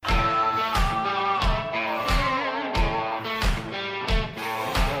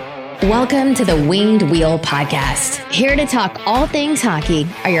Welcome to the Winged Wheel Podcast. Here to talk all things hockey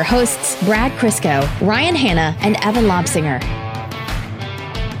are your hosts, Brad Crisco, Ryan Hanna, and Evan Lobsinger.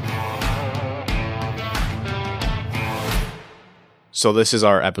 So this is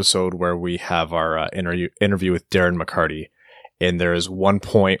our episode where we have our interview with Darren McCarty. And there is one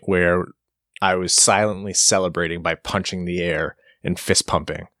point where I was silently celebrating by punching the air and fist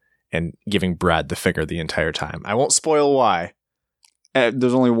pumping and giving Brad the finger the entire time. I won't spoil why.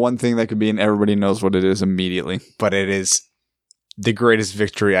 There's only one thing that could be, and everybody knows what it is immediately. But it is the greatest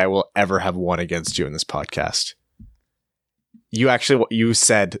victory I will ever have won against you in this podcast. You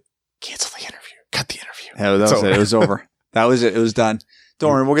said, cancel the interview. Cut the interview. Yeah, that was it. It was over. That was it. It was done. Don't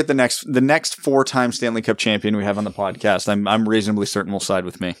worry. We'll get the next four-time Stanley Cup champion we have on the podcast. I'm reasonably certain will side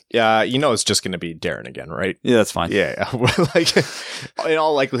with me. Yeah, it's just going to be Darren again, right? Yeah, that's fine. Yeah. Like, in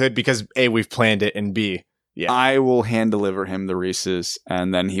all likelihood, because A, we've planned it, and B, yeah. I will hand deliver him the Reese's,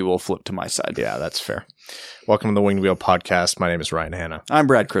 and then he will flip to my side. Yeah, that's fair. Welcome to the Winged Wheel Podcast. My name is Ryan Hanna. I'm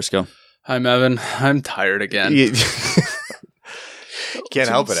Brad Crisco. I'm Evan. I'm tired again. Can't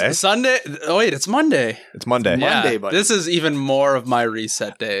help it, eh? Sunday. Oh, wait, it's Monday. It's Monday. Yeah, buddy. this is even more of my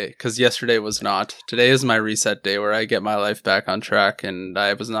reset day because yesterday was not. Today is my reset day where I get my life back on track, and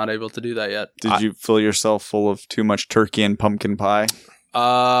I was not able to do that yet. Did you fill yourself full of too much turkey and pumpkin pie?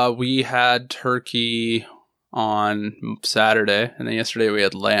 We had turkey on Saturday, and then yesterday we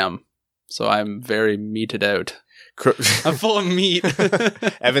had lamb. So I'm very meated out. I'm full of meat.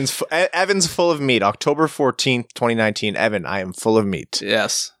 Evan's full of meat. October 14th, 2019. Evan, I am full of meat.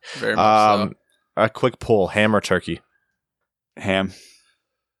 Yes, very much so. A quick poll, ham or turkey? Ham.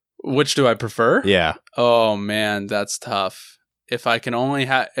 Which do I prefer? Yeah. Oh man, that's tough. If I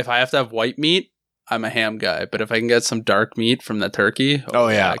have to have white meat, I'm a ham guy, but if I can get some dark meat from the turkey,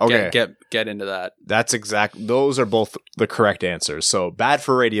 okay, get into that. That's those are both the correct answers. So bad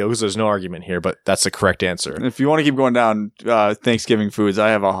for radio because there's no argument here, but that's the correct answer. If you want to keep going down Thanksgiving foods, I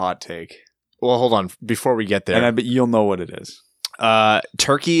have a hot take. Well, hold on before we get there, and I bet you'll know what it is.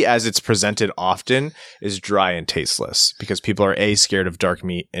 Turkey, as it's presented often, is dry and tasteless because people are A, scared of dark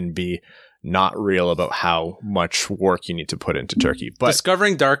meat, and B, not real about how much work you need to put into turkey. But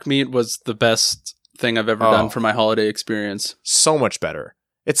discovering dark meat was the best thing I've ever done for my holiday experience. So much better.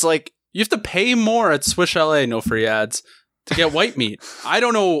 It's like you have to pay more at Swiss Chalet, no free ads, to get white meat. I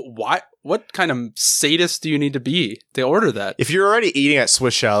don't know why. What kind of sadist do you need to be to order that? If you're already eating at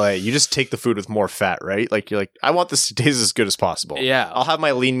Swiss Chalet, you just take the food with more fat, right? Like you're like, I want this to taste as good as possible. Yeah. I'll have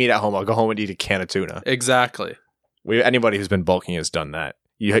my lean meat at home. I'll go home and eat a can of tuna. Exactly. Anybody who's been bulking has done that.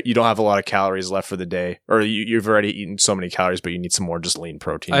 You don't have a lot of calories left for the day, or you've already eaten so many calories, but you need some more just lean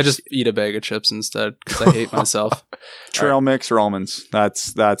protein. I just eat a bag of chips instead because I hate myself. Trail mix or almonds.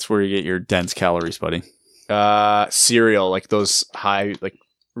 That's where you get your dense calories, buddy. Cereal, like those high, like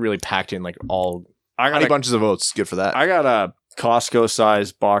really packed in, like all honey bunches of oats. Good for that. I got a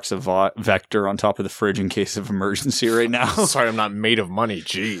Costco-sized box of Vector on top of the fridge in case of emergency right now. Sorry, I'm not made of money.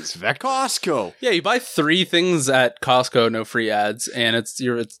 Jeez, Vector. Costco. Yeah, you buy 3 things at Costco, no free ads, and it's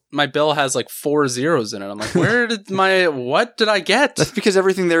my bill has like 4 zeros in it. I'm like, what did I get? That's because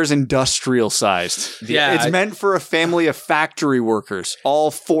everything there is industrial sized. Yeah, it's meant for a family of factory workers, all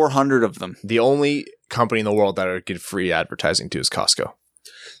 400 of them. The only company in the world that I would give free advertising to is Costco.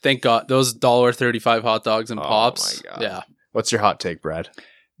 Thank God. Those $1.35 hot dogs and pops. Oh my God. Yeah. What's your hot take, Brad?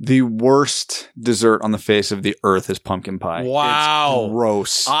 The worst dessert on the face of the earth is pumpkin pie. Wow. It's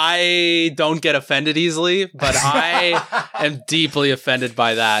gross. I don't get offended easily, but I am deeply offended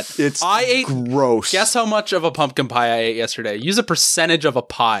by that. I ate gross. Guess how much of a pumpkin pie I ate yesterday? Use a percentage of a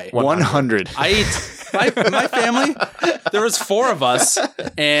pie. 100. I ate... My family, there was 4 of us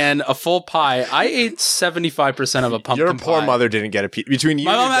and a full pie. I ate 75% of a pumpkin pie. Your poor mother didn't get a piece. Between you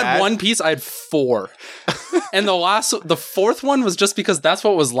my and mom your had dad? 1 piece. I had 4. And the 4th one was just because that's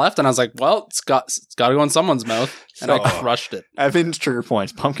what was left. And I was like, well, it's got to go in someone's mouth. And I crushed it. Evan's trigger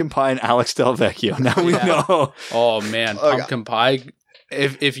points. Pumpkin pie and Alex Del Vecchio. Now we know. Oh, man. Pumpkin pie.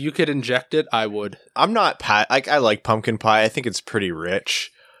 If you could inject it, I would. I'm not... I like pumpkin pie. I think it's pretty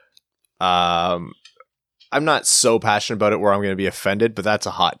rich. I'm not so passionate about it where I'm going to be offended, but that's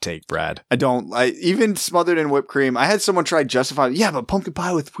a hot take, Brad. Even smothered in whipped cream. I had someone try to justify, but pumpkin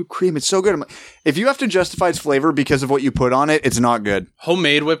pie with whipped cream, it's so good. I'm like, if you have to justify its flavor because of what you put on it, it's not good.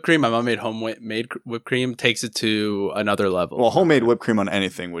 Homemade whipped cream, my mom made homemade whipped cream, takes it to another level. Well, homemade whipped cream on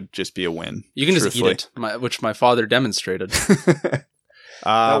anything would just be a win. You can just eat it, which my father demonstrated.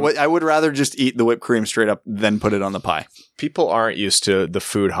 I would rather just eat the whipped cream straight up than put it on the pie. People aren't used to the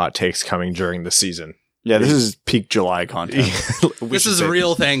food hot takes coming during the season. Yeah, this is peak July content. This is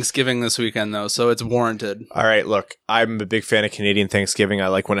real Thanksgiving this weekend, though, so it's warranted. All right, look, I'm a big fan of Canadian Thanksgiving. I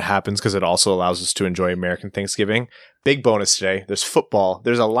like when it happens because it also allows us to enjoy American Thanksgiving. Big bonus today. There's football.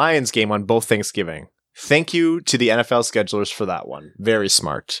 There's a Lions game on both Thanksgiving. Thank you to the NFL schedulers for that one. Very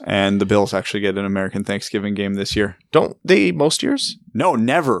smart. And the Bills actually get an American Thanksgiving game this year. Don't they most years? No,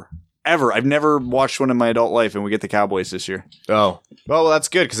 never. Ever. I've never watched one in my adult life, and we get the Cowboys this year. Oh. Well, that's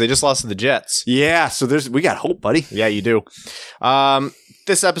good because they just lost to the Jets. Yeah, so we got hope, buddy. Yeah, you do.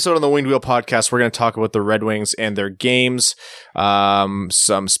 This episode on the Winged Wheel podcast, we're going to talk about the Red Wings and their games,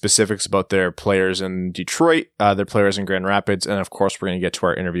 some specifics about their players in Detroit, their players in Grand Rapids, and of course, we're going to get to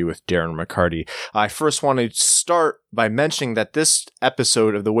our interview with Darren McCarty. I first want to start by mentioning that this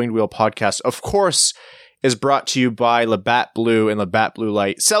episode of the Winged Wheel podcast, of course, is brought to you by Labatt Blue and Labatt Blue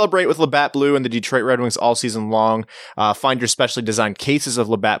Light. Celebrate with Labatt Blue and the Detroit Red Wings all season long. Find your specially designed cases of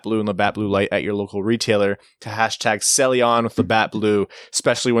Labatt Blue and Labatt Blue Light at your local retailer to hashtag Selly on with Labatt Blue,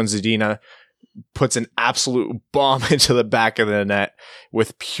 especially when Zadina puts an absolute bomb into the back of the net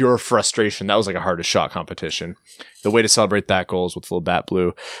with pure frustration. That was like a hardest shot competition. The way to celebrate that goal is with Labatt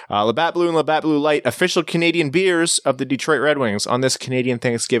Blue. Labatt Blue and Labatt Blue Light, official Canadian beers of the Detroit Red Wings on this Canadian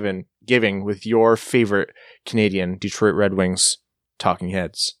Thanksgiving with your favorite Canadian Detroit Red Wings talking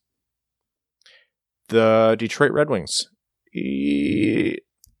heads. The Detroit Red Wings.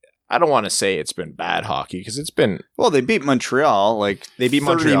 I don't want to say it's been bad hockey because it's been... Well, they beat Montreal they beat 30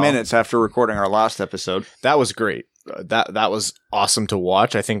 Montreal. minutes after recording our last episode. That was great. That was awesome to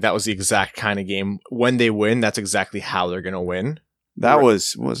watch. I think that was the exact kind of game. When they win, that's exactly how they're going to win. That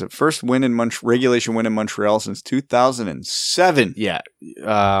was it first win in regulation win in Montreal since 2007. Yeah.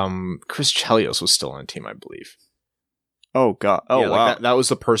 Chris Chelios was still on the team, I believe. Oh, God. Oh, yeah, wow. Like that was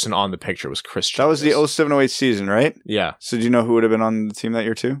the person on the picture was Chris Chelios. That was the 07-08 season, right? Yeah. So do you know who would have been on the team that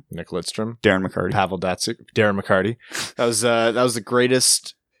year too? Nick Lidstrom. Darren McCarty. Pavel Datsyuk. Darren McCarty. That was the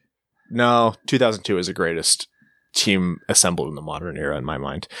greatest... No, 2002 is the greatest team assembled in the modern era in my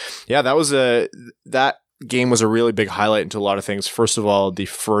mind. Yeah, that game was a really big highlight into a lot of things. First of all, the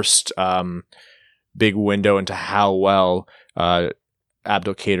first big window into how well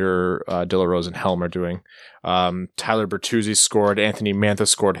Abdelkader, De La Rose, and Helm are doing. Tyler Bertuzzi scored. Anthony Mantha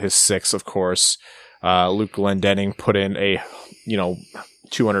scored his 6th, of course. Luke Glendening put in a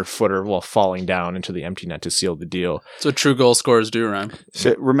 200-footer while falling down into the empty net to seal the deal. That's what true goal scorers do, Ryan.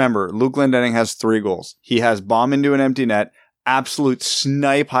 So remember, Luke Glendening has 3 goals. He has bomb into an empty net, absolute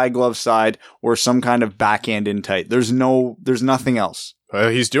snipe high glove side, or some kind of backhand in tight. There's nothing else.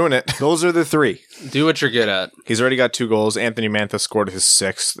 He's doing it. Those are the 3. Do what you're good at. He's already got 2 goals. Anthony Mantha scored his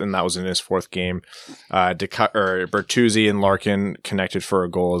 6th, and that was in his 4th game. Bertuzzi and Larkin connected for a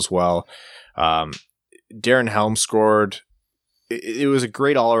goal as well. Darren Helm scored. It was a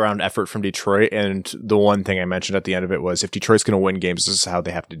great all-around effort from Detroit, and the one thing I mentioned at the end of it was if Detroit's going to win games, this is how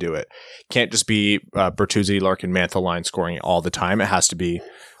they have to do it. Can't just be Bertuzzi, Larkin, Mantha line scoring all the time. It has to be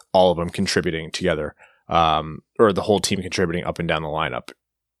all of them contributing together. Or the whole team contributing up and down the lineup.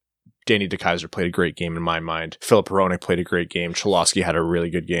 Danny DeKeyser played a great game in my mind. Philip Hronek played a great game. Cholowski had a really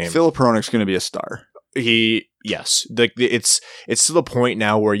good game. Philip Hronek's going to be a star. Yes. It's to the point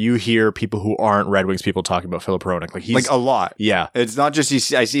now where you hear people who aren't Red Wings people talking about Philip Hronek. Like a lot. Yeah. It's not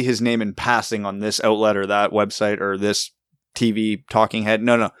just I see his name in passing on this outlet or that website or this TV talking head.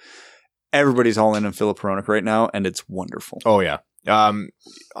 No. Everybody's all in on Philip Hronek right now, and it's wonderful. Oh, yeah.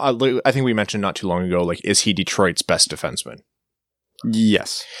 I think we mentioned not too long ago, like, is he Detroit's best defenseman?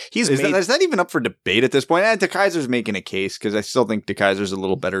 Yes. Is that even up for debate at this point? DeKeyser's making a case because I still think DeKeyser's a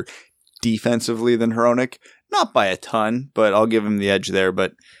little better defensively than Hronek. Not by a ton, but I'll give him the edge there.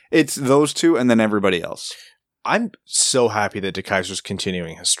 But it's those 2 and then everybody else. I'm so happy that DeKeyser's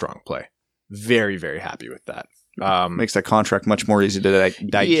continuing his strong play. Very, very happy with that. Makes that contract much more easy to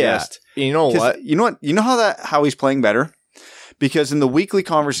digest. Yeah. You know what? You know how he's playing better? Because in the weekly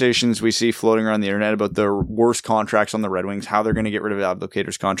conversations we see floating around the internet about the worst contracts on the Red Wings, how they're going to get rid of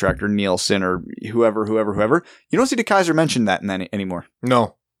Abdelkader's contract or Nielsen or whoever, you don't see DeKeyser mention that anymore.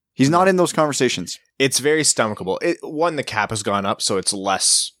 No. He's not in those conversations. It's very stomachable. One, the cap has gone up, so it's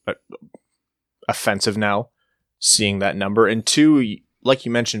less offensive now seeing that number. And 2, like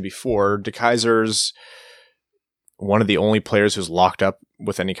you mentioned before, DeKeyser's one of the only players who's locked up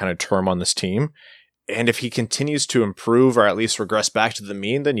with any kind of term on this team. And if he continues to improve or at least regress back to the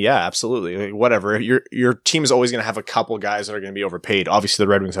mean, then yeah, absolutely. Like, whatever. Your team is always going to have a couple guys that are going to be overpaid. Obviously, the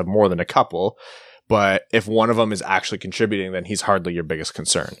Red Wings have more than a couple. But if one of them is actually contributing, then he's hardly your biggest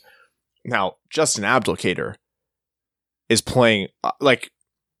concern. Now, Justin Abdelkader is playing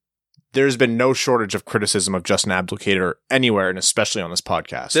there's been no shortage of criticism of Justin Abdelkader anywhere, and especially on this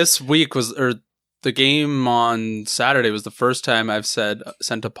podcast. This week was, or the game on Saturday was the first time I've sent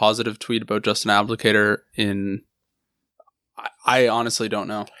a positive tweet about Justin Applicator in, I honestly don't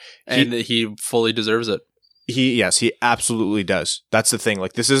know. And he fully deserves it. He absolutely does. That's the thing.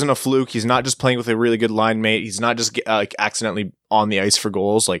 Like, this isn't a fluke. He's not just playing with a really good line mate. He's not just accidentally on the ice for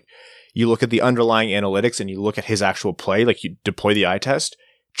goals. Like, you look at the underlying analytics and you look at his actual play, like you deploy the eye test,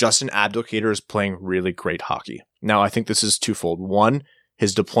 Justin Abdelkader is playing really great hockey. Now, I think this is twofold. One,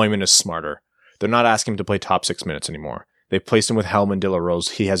 his deployment is smarter. They're not asking him to play top 6 minutes anymore. They've placed him with Helm and De La Rose.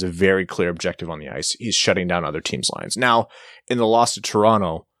 He has a very clear objective on the ice. He's shutting down other teams' lines. Now, in the loss to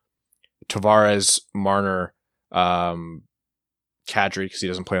Toronto, Tavares, Marner, Kadri, because he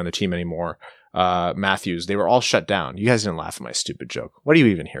doesn't play on the team anymore, Matthews, they were all shut down. You guys didn't laugh at my stupid joke. What are you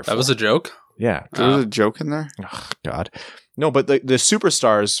even here for? That was a joke? Yeah. There was a joke in there? Oh, God. No, but the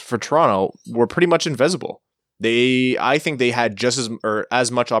superstars for Toronto were pretty much invisible. I think they had just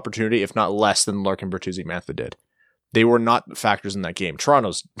as much opportunity, if not less, than Larkin, Bertuzzi, Mantha did. They were not factors in that game.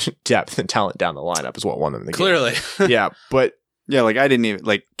 Toronto's depth and talent down the lineup is what won them the game. Clearly. Yeah, but... Yeah, like, I didn't even...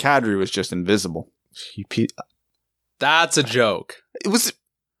 Like, Kadri was just invisible. That's a joke. It was...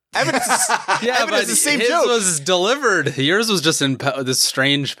 Evidence is, yeah, evidence but the same his joke. was delivered. Yours was just in this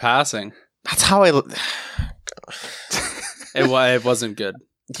strange passing. That's how I... It wasn't good.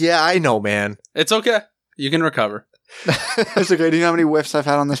 Yeah, I know, man. It's okay. You can recover. It's okay. Do you know how many whiffs I've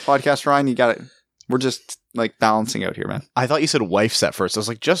had on this podcast, Ryan? You got it. We're just like balancing out here, man. I thought you said wife's at first. I was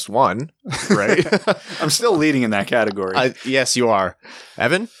like, just one, right? I'm still leading in that category. Yes, you are.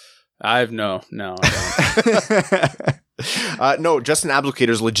 Evan? I've no. I don't. No, Justin Abdelkader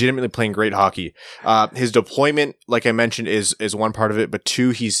is legitimately playing great hockey. His deployment, like I mentioned, is one part of it, but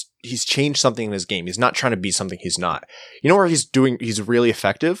two, he's changed something in his game. He's not trying to be something he's not. You know where he's really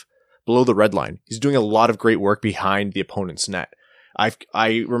effective? Below the red line. He's doing a lot of great work behind the opponent's net.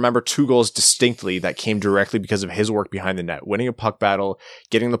 I remember 2 goals distinctly that came directly because of his work behind the net, winning a puck battle,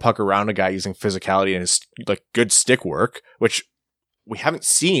 getting the puck around a guy using physicality and his like good stick work, which we haven't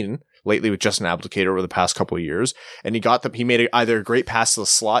seen lately with Justin Applicator over the past couple of years. And he made either a great pass to the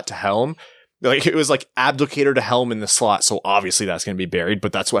slot to Helm. Like, it was like Abdelkader to Helm in the slot, so obviously that's going to be buried,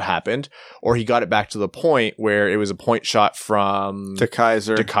 but that's what happened. Or he got it back to the point where it was a point shot from to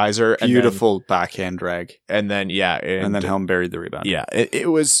Kaiser. Beautiful backhand drag. And then, yeah. And then Helm buried the rebound. Yeah. It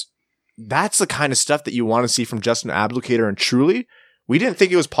was, that's the kind of stuff that you want to see from Justin Abdelkader, and truly, we didn't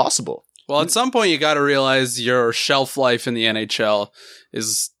think it was possible. Well, at some point, you got to realize your shelf life in the NHL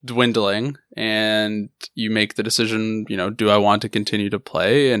is dwindling, and you make the decision, do I want to continue to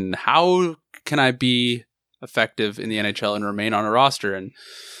play, and how can I be effective in the NHL and remain on a roster? And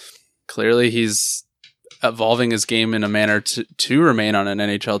clearly he's evolving his game in a manner to remain on an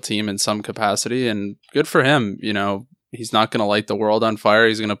NHL team in some capacity, and good for him. He's not going to light the world on fire.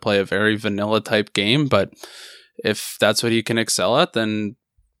 He's going to play a very vanilla type game, but if that's what he can excel at, then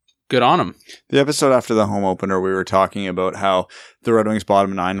good on him. The episode after the home opener, we were talking about how the Red Wings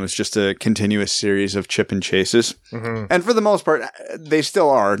bottom 9 was just a continuous series of chip and chases. Mm-hmm. And for the most part, they still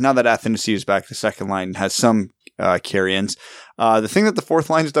are. Now that Athanasiou is back, the second line has some carry-ins. The thing that the fourth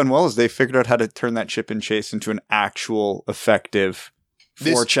line has done well is they figured out how to turn that chip and chase into an actual effective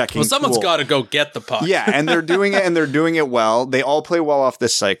forechecking Well, someone's tool. got to go get the puck. Yeah, and they're doing it, and they're doing it well. They all play well off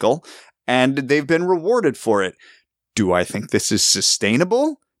this cycle, and they've been rewarded for it. Do I think this is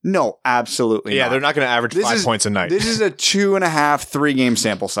sustainable? No, absolutely not. Yeah, they're not going to average 5 points a night. This is a 2.5, 3-game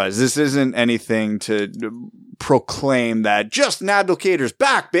sample size. This isn't anything to proclaim that Justin Abdelkader's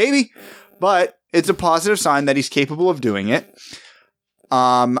back, baby. But it's a positive sign that he's capable of doing it.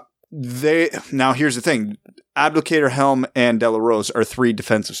 Now, here's the thing. Abdelkader, Helm, and De La Rose are 3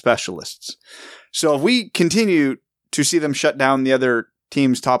 defensive specialists. So if we continue to see them shut down the other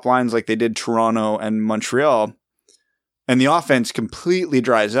team's top lines like they did Toronto and Montreal, and the offense completely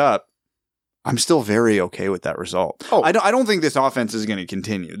dries up, I'm still very okay with that result. Oh. I don't think this offense is going to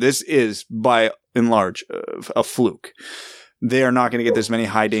continue. This is, by and large, a fluke. They are not going to get this many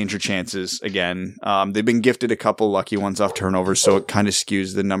high-danger chances again. They've been gifted a couple lucky ones off turnovers, so it kind of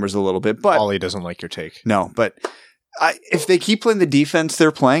skews the numbers a little bit. But Ollie doesn't like your take. No, but if they keep playing the defense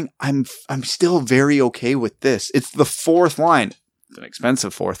they're playing, I'm still very okay with this. It's the fourth line. It's an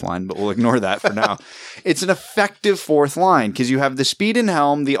expensive fourth line, but we'll ignore that for now. It's an effective fourth line because you have the speed in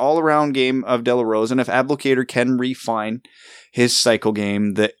Helm, the all-around game of De La Rose, and if Abdelkader can refine his cycle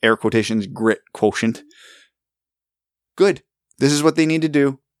game, the air quotations grit quotient, good. This is what they need to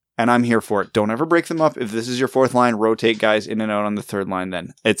do, and I'm here for it. Don't ever break them up. If this is your fourth line, rotate guys in and out on the third line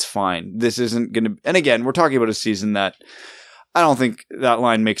then. It's fine. This isn't going to... And again, we're talking about a season that I don't think that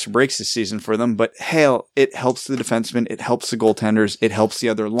line makes or breaks this season for them, but hell, it helps the defensemen, it helps the goaltenders, it helps the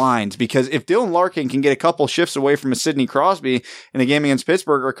other lines. Because if Dylan Larkin can get a couple shifts away from a Sidney Crosby in a game against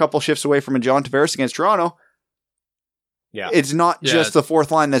Pittsburgh, or a couple shifts away from a John Tavares against Toronto, it's not just the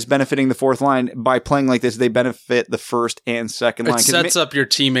fourth line that's benefiting the fourth line. By playing like this, they benefit the first and second line. It sets up your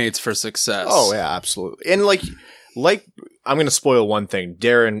teammates for success. Oh, yeah, absolutely. And like I'm going to spoil one thing.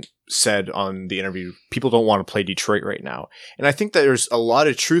 Darren said on the interview, people don't want to play Detroit right now. And I think that there's a lot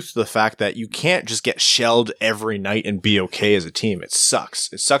of truth to the fact that you can't just get shelled every night and be okay as a team. It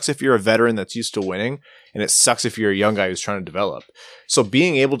sucks. It sucks if you're a veteran that's used to winning, and it sucks if you're a young guy who's trying to develop. So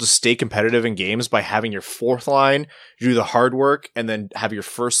being able to stay competitive in games by having your fourth line do the hard work and then have your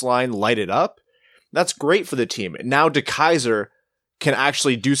first line light it up, that's great for the team. Now DeKeyser can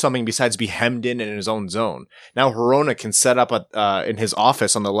actually do something besides be hemmed in his own zone. Now Hirona can set up in his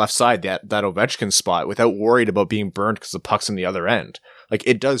office on the left side that Ovechkin spot without worried about being burned because the puck's in the other end. Like,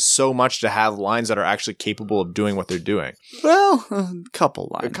 it does so much to have lines that are actually capable of doing what they're doing. Well, a couple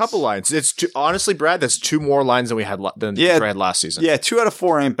lines. It's honestly, Brad, that's 2 more lines than we had Detroit had last season. Yeah, 2 out of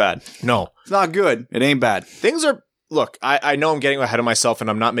 4 ain't bad. No, it's not good. It ain't bad. Things are. Look, I know I'm getting ahead of myself, and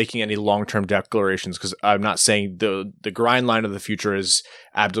I'm not making any long-term declarations because I'm not saying the grind line of the future is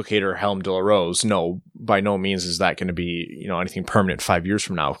Abdelkader, Helm, De La Rose. No, by no means is that going to be anything permanent 5 years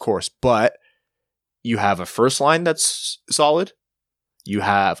from now, of course. But you have a first line that's solid. You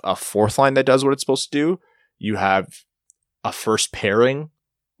have a fourth line that does what it's supposed to do. You have a first pairing.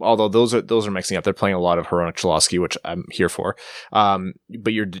 Although those are mixing up. They're playing a lot of Hirona Cholowski, which I'm here for.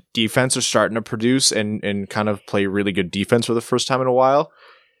 But your defense are starting to produce and kind of play really good defense for the first time in a while.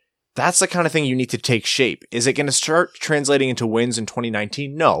 That's the kind of thing you need to take shape. Is it going to start translating into wins in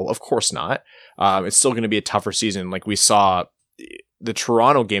 2019? No, of course not. It's still going to be a tougher season. Like we saw the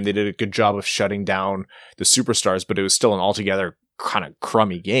Toronto game, they did a good job of shutting down the superstars, but it was still an altogether kind of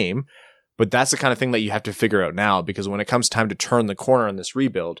crummy game. But that's the kind of thing that you have to figure out now, because when it comes time to turn the corner on this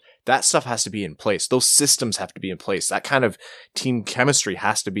rebuild, that stuff has to be in place. Those systems have to be in place. That kind of team chemistry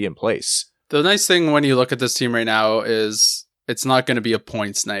has to be in place. The nice thing when you look at this team right now is it's not going to be a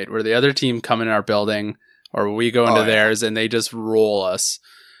points night where the other team come in our building or we go into theirs and they just roll us.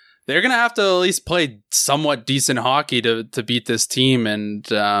 They're going to have to at least play somewhat decent hockey to beat this team. And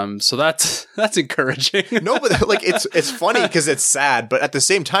so that's encouraging. No, but like it's funny because it's sad, but at the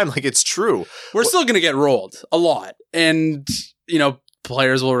same time, like it's true. We're still going to get rolled a lot. And,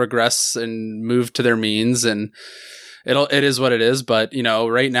 players will regress and move to their means, and it is what it is. But,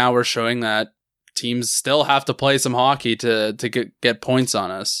 right now we're showing that teams still have to play some hockey to get points on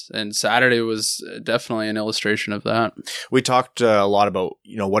us. And Saturday was definitely an illustration of that. We talked a lot about,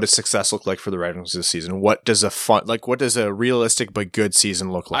 what does success look like for the Red Wings this season? What does a realistic but good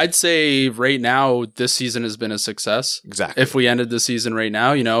season look like? I'd say right now, this season has been a success. Exactly. If we ended the season right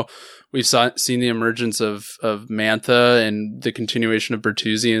now, we've seen the emergence of Mantha and the continuation of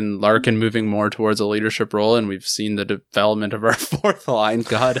Bertuzzi and Larkin moving more towards a leadership role. And we've seen the development of our fourth line.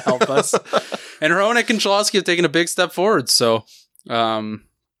 God help us. And Hronek and Cholowski have taken a big step forward. So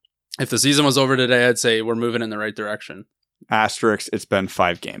if the season was over today, I'd say we're moving in the right direction. Asterisk, it's been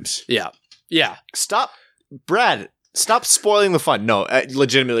 5 games. Yeah. Yeah. Stop spoiling the fun. No,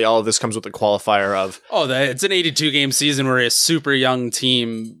 legitimately, all of this comes with the qualifier of... it's an 82-game season. We're a super young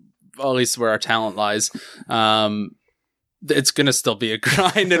team, at least where our talent lies. It's going to still be a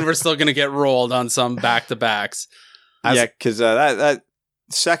grind, and we're still going to get rolled on some back-to-backs. Because that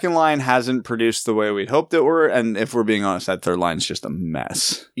second line hasn't produced the way we'd hoped it were, and if we're being honest, that third line's just a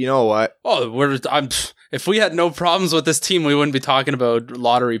mess. You know what? If we had no problems with this team, we wouldn't be talking about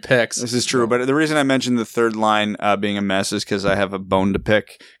lottery picks. This is true, but the reason I mentioned the third line being a mess is because I have a bone to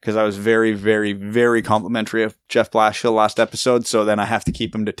pick, because I was very, very, very complimentary of Jeff Blashill last episode, so then I have to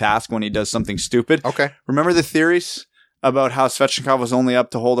keep him to task when he does something stupid. Okay. Remember the theories about how Svechnikov was only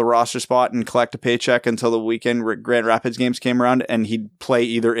up to hold a roster spot and collect a paycheck until the weekend Grand Rapids games came around, and he'd play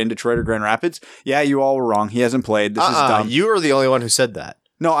either in Detroit or Grand Rapids? Yeah, you all were wrong. He hasn't played. This is dumb. You were the only one who said that.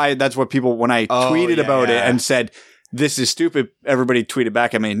 No, that's what people, when I tweeted about it and said, this is stupid, everybody tweeted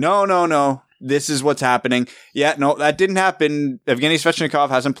back at me, no, this is what's happening. Yeah, no, that didn't happen. Evgeny Svechnikov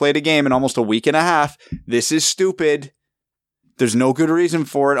hasn't played a game in almost a week and a half. This is stupid. There's no good reason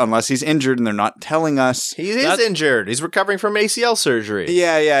for it unless he's injured, and they're not telling us. He is injured. He's recovering from ACL surgery.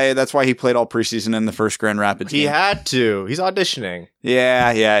 Yeah. That's why he played all preseason in the first Grand Rapids game. He had to. He's auditioning.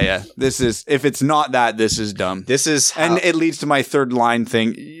 Yeah. If it's not that, this is dumb. And it leads to my third line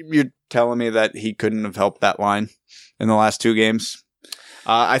thing. You're telling me that he couldn't have helped that line in the last 2 games?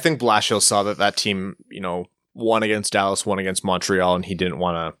 I think Blashill saw that team, won against Dallas, won against Montreal, and he didn't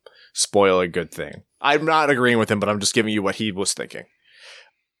want to spoil a good thing. I'm not agreeing with him, but I'm just giving you what he was thinking.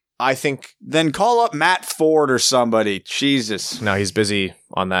 I think... Then call up Matt Ford or somebody. Jesus. No, he's busy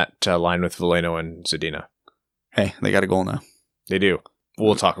on that line with Veleno and Zadina. Hey, they got a goal now. They do.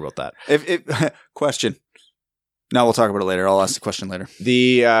 We'll talk about that. Question. No, we'll talk about it later. I'll ask the question later.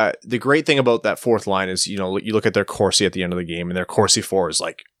 The great thing about that fourth line is, you look at their Corsi at the end of the game, and their Corsi 4 is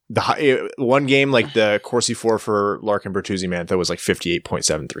like one game, like the Corsi 4 for Larkin, Bertuzzi, Mantha was like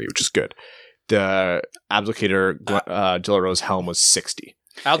 58.73, which is good. The Abdulkader De La Rose Helm was 60.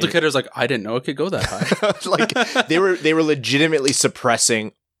 Abdulkader's like, I didn't know it could go that high. Like they were legitimately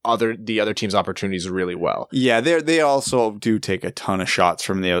suppressing the other team's opportunities really well. Yeah, they also do take a ton of shots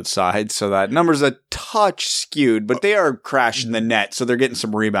from the outside, so that number's a touch skewed, but they are crashing the net, so they're getting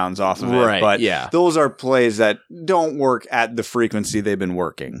some rebounds off of it. Right, but yeah. Those are plays that don't work at the frequency they've been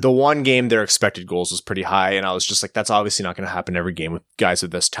working. The one game their expected goals was pretty high, and I was just like, that's obviously not going to happen every game with guys at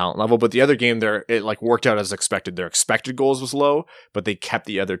this talent level. But the other game, it like worked out as expected. Their expected goals was low, but they kept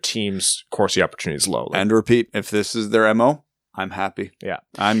the other team's Corsi opportunities low. And repeat, if this is their MO, I'm happy. Yeah.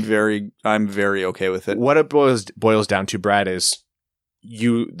 I'm very okay with it. What it boils down to, Brad, is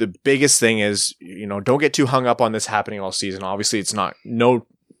the biggest thing is, don't get too hung up on this happening all season. Obviously it's not, no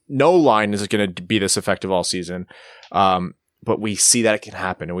line is going to be this effective all season. But we see that it can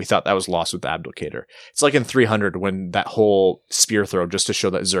happen. And we thought that was lost with Abdulkader. It's like in 300 when that whole spear throw just to show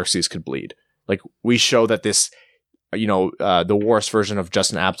that Xerxes could bleed. Like we show that this, the worst version of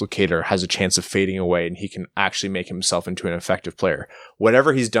Justin Abdulkader has a chance of fading away, and he can actually make himself into an effective player.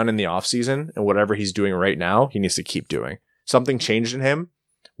 Whatever he's done in the offseason and whatever he's doing right now, he needs to keep doing. Something changed in him,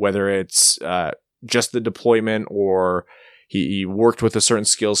 whether it's just the deployment or he worked with a certain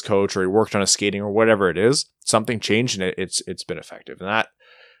skills coach or he worked on his skating or whatever it is. Something changed and it's been effective. And that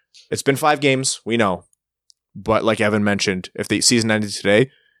it's been 5 games, we know. But like Evan mentioned, if the season ended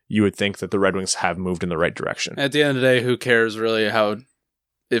today, you would think that the Red Wings have moved in the right direction. At the end of the day, who cares really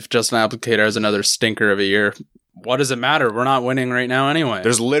if Justin Abdulkader has another stinker of a year? What does it matter? We're not winning right now anyway.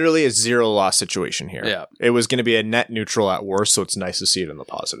 There's literally a 0-loss situation here. Yeah. It was going to be a net neutral at worst, so it's nice to see it in the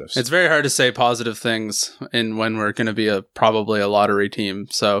positives. It's very hard to say positive things when we're going to be probably a lottery team.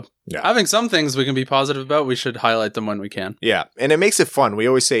 So having some things we can be positive about, we should highlight them when we can. Yeah, and it makes it fun. We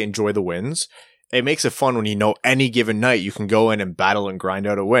always say enjoy the wins. It makes it fun when any given night you can go in and battle and grind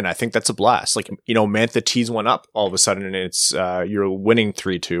out a win. I think that's a blast. Like, Mantha tees one up all of a sudden and it's you're winning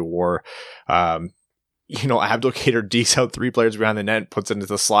 3-2 or Abdulkader dekes out 3 players behind the net, puts it into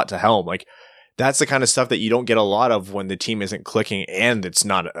the slot to Helm. Like, that's the kind of stuff that you don't get a lot of when the team isn't clicking and it's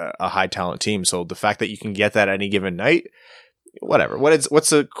not a high talent team. So the fact that you can get that any given night, whatever. What's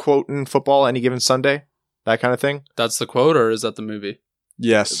the quote in football? Any given Sunday? That kind of thing? That's the quote, or is that the movie?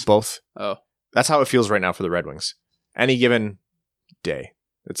 Yes. Both. Oh. That's how it feels right now for the Red Wings. Any given day.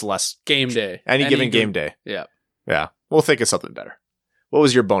 It's less... Game day. Any given game day. Yeah. Yeah. We'll think of something better. What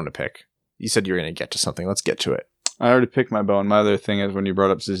was your bone to pick? You said you were going to get to something. Let's get to it. I already picked my bone. My other thing is when you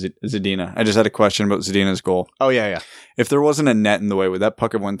brought up Zadina. I just had a question about Zadina's goal. Oh, yeah. If there wasn't a net in the way, would that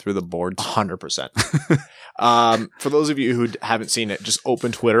puck have went through the boards? 100%. For those of you who haven't seen it, just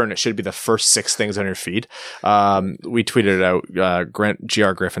open Twitter and it should be the first 6 things on your feed. We tweeted it out.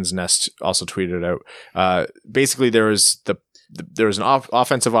 GR Griffin's Nest also tweeted it out. Basically, there was an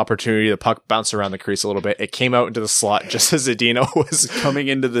offensive opportunity. The puck bounced around the crease a little bit. It came out into the slot just as Zadina was coming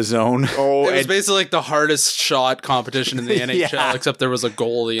into the zone. Oh, it was basically like the hardest shot competition in the NHL, except there was a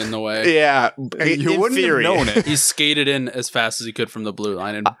goalie in the way. Yeah, you wouldn't have known it. He skated in as fast as he could from the blue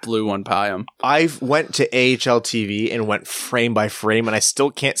line and blew one by him. I went to AHL TV and went frame by frame, and I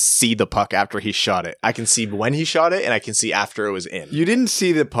still can't see the puck after he shot it. I can see when he shot it, and I can see after it was in. You didn't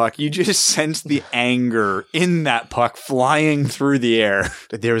see the puck. You just sensed the anger in that puck flying through the air.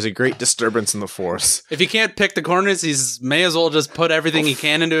 There was a great disturbance in the force. If he can't pick the corners, he's may as well just put everything he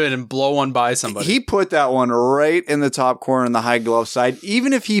can into it and blow one by somebody. He put that one right in the top corner on the high glove side.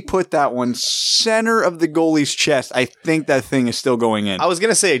 Even if he put that one center of the goalie's chest, I think that thing is still going in. I was going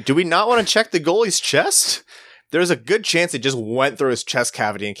to say, do we not want to check the goalie's chest? There's a good chance it just went through his chest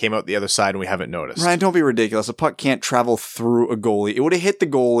cavity and came out the other side and we haven't noticed. Ryan, don't be ridiculous. A puck can't travel through a goalie. It would have hit the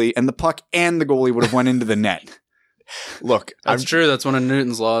goalie and the puck and the goalie would have went into the net. Look, that's true. That's one of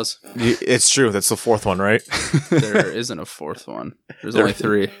Newton's laws. It's true. That's the 4th one, right? There isn't a 4th one. There's only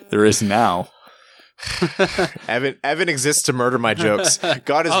 3. There is now. Evan exists to murder my jokes.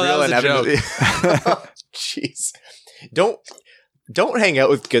 God is real and Evan. Jeez, don't hang out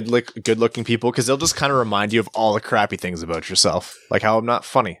with good looking people because they'll just kind of remind you of all the crappy things about yourself, like how I'm not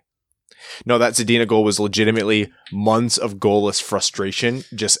funny. No, that Zadina goal was legitimately months of goalless frustration,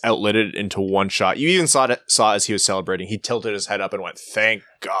 just outlit it into one shot. You even saw as he was celebrating. He tilted his head up and went, "Thank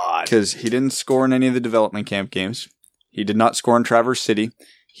God." Because he didn't score in any of the development camp games. He did not score in Traverse City.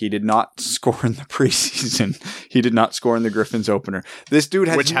 He did not score in the preseason. He did not score in the Griffins opener. This dude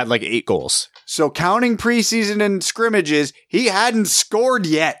had like 8 goals. So counting preseason and scrimmages, he hadn't scored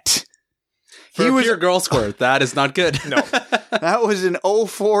yet. He was your goal scorer. That is not good. No. That was an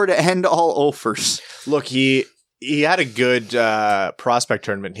 0-4 to end all offers. Look, he had a good prospect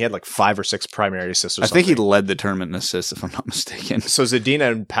tournament. He had like 5 or 6 primary assists or something. I think he led the tournament in assists, if I'm not mistaken. So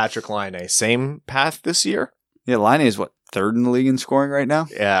Zadina and Patrick Laine, same path this year? Yeah, Laine is what, 3rd in the league in scoring right now?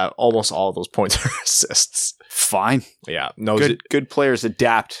 Yeah, almost all of those points are assists. Fine. Yeah. No, good players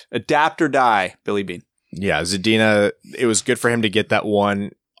adapt. Adapt or die, Billy Bean. Yeah, Zadina, it was good for him to get that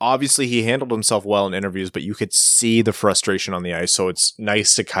one. Obviously, he handled himself well in interviews, but you could see the frustration on the ice. So it's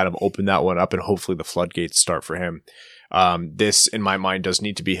nice to kind of open that one up and hopefully the floodgates start for him. This, in my mind, does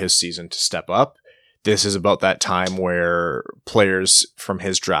need to be his season to step up. This is about that time where players from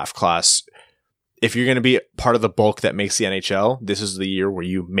his draft class, if you're going to be part of the bulk that makes the NHL, this is the year where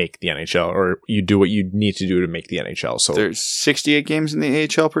you make the NHL or you do what you need to do to make the NHL. So there's 68 games in the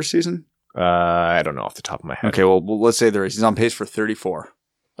AHL per season? I don't know off the top of my head. Okay, well let's say there is. He's on pace for 34.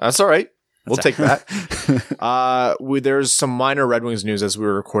 That's all right. We'll take that. There's some minor Red Wings news as we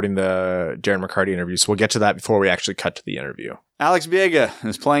were recording the Darren McCarty interview, so we'll get to that before we actually cut to the interview. Alex Biega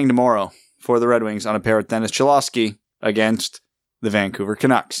is playing tomorrow for the Red Wings on a pair with Dennis Cholowski against the Vancouver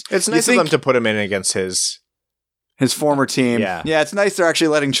Canucks. It's nice of them to put him in against his former team. Yeah, it's nice they're actually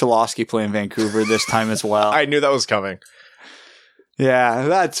letting Cholowski play in Vancouver this time as well. I knew that was coming. Yeah,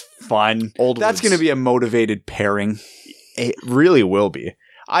 that's fun. That's going to be a motivated pairing. It really will be.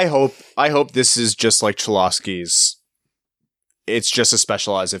 I hope this is just like Cholowski's. It's just as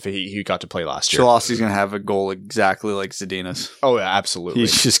specialized if he got to play last year. Cholowski's going to have a goal exactly like Zadina's. Oh, yeah, absolutely.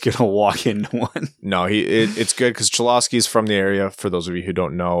 He's just going to walk into one. No, it's good because Cholowski's from the area, for those of you who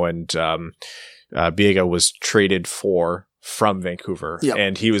don't know, and Biega was traded from Vancouver, yep.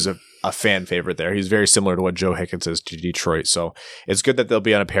 And he was a fan favorite there. He's very similar to what Joe Hickens is to Detroit, so it's good that they'll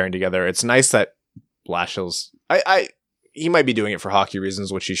be on a pairing together. It's nice that Blashill's... He might be doing it for hockey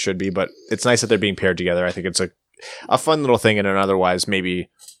reasons, which he should be, but it's nice that they're being paired together. I think it's a fun little thing in an otherwise maybe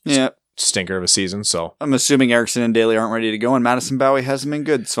stinker of a season. So I'm assuming Eriksson and Daly aren't ready to go, and Madison Bowie hasn't been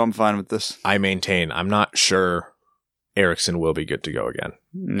good, so I'm fine with this. I maintain. I'm not sure Eriksson will be good to go again.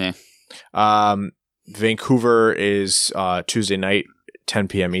 Nah. Vancouver is Tuesday night, 10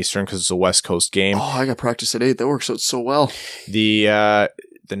 p.m. Eastern, because it's a West Coast game. Oh, I got practice at 8. That works out so well.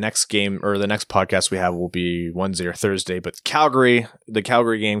 The next game or the next podcast we have will be Wednesday or Thursday, but the Calgary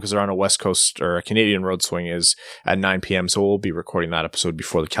game, because they're on a West Coast or a Canadian road swing, is at 9 p.m. So we'll be recording that episode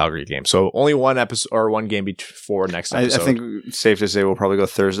before the Calgary game. So only one episode or one game before next episode. I think it's safe to say we'll probably go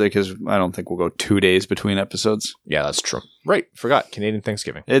Thursday because I don't think we'll go 2 days between episodes. Yeah, that's true. Right. Forgot Canadian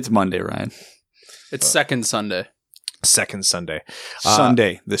Thanksgiving. It's Monday, Ryan. It's second Sunday. Sunday,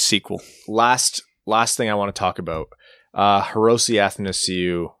 the sequel. Last thing I want to talk about. Hirose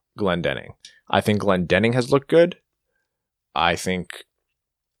Athanasiou, Glendening. I think Glendening has looked good. I think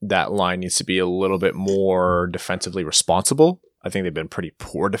that line needs to be a little bit more defensively responsible. I think they've been pretty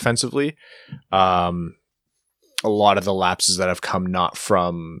poor defensively. A lot of the lapses that have come not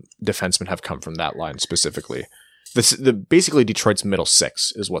from defensemen have come from that line specifically. Basically Detroit's middle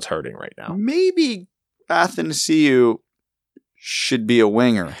six is what's hurting right now. Maybe Athanasiou should be a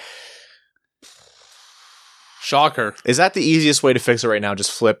winger. Shocker. Is that the easiest way to fix it right now?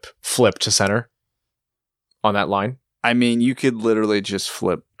 Just flip to center on that line? I mean, you could literally just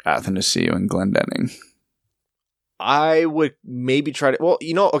flip Athanasiou and Glendening. I would maybe try to... Well,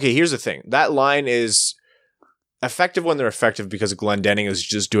 okay, here's the thing. That line is effective when they're effective because Glendening is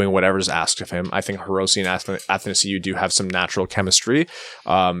just doing whatever's asked of him. I think Hirose and Athanasiou do have some natural chemistry.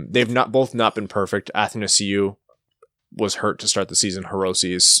 They've both not been perfect. Athanasiou was hurt to start the season.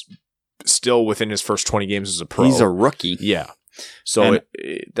 Hirose is still within his first 20 games as a pro. He's a rookie. Yeah. So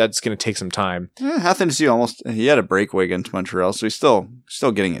that's going to take some time. Athanasiou he had a breakaway against Montreal, so he's still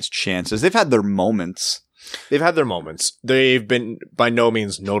getting his chances. They've had their moments. They've been by no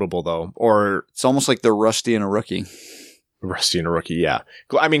means notable, though. Or it's almost like they're rusty and a rookie. Yeah.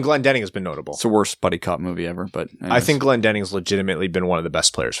 I mean, Glendening has been notable. It's the worst buddy cop movie ever, but anyways. I think Glendening's legitimately been one of the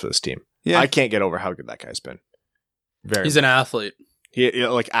best players for this team. Yeah. I can't get over how good that guy's been. He's an athlete.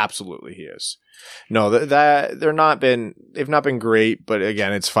 Absolutely he is. No, they've not been great, but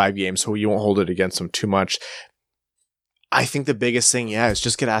again, it's 5 games, so you won't hold it against them too much. I think the biggest thing, is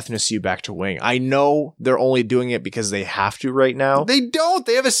just get Athanasiou back to wing. I know they're only doing it because they have to right now. They don't.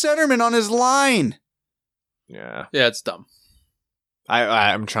 They have a centerman on his line. Yeah. Yeah, it's dumb.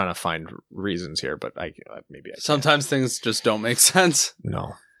 I'm trying to find reasons here, but maybe I Sometimes things just don't make sense.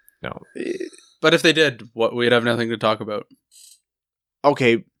 No. But if they did, we'd have nothing to talk about.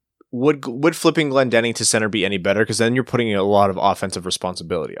 Okay, would flipping Glendening to center be any better? Because then you're putting a lot of offensive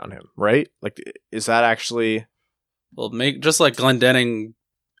responsibility on him, right? Like, is that actually... Well, just like Glendening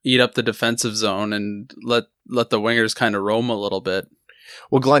eat up the defensive zone and let the wingers kind of roam a little bit.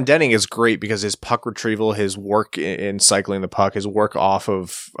 Well, Glendening is great because his puck retrieval, his work in cycling the puck, his work off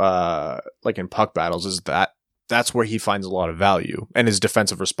of like in puck battles that's where he finds a lot of value, and his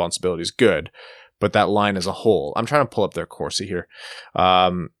defensive responsibility is good. But that line as a whole, I'm trying to pull up their Corsi here.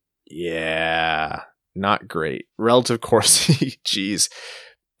 Yeah, not great. Relative Corsi, geez.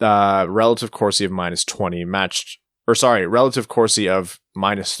 Relative Corsi of -20 relative Corsi of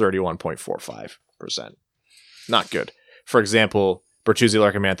 -31.45%. Not good. For example, Bertuzzi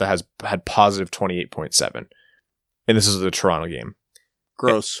Larkamantha has had positive 28.7. And this is the Toronto game.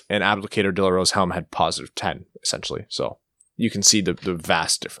 Gross. And Abdelkader De La Rose Helm had positive 10, essentially. So you can see the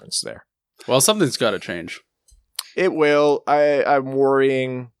vast difference there. Well, something's got to change. It will. I'm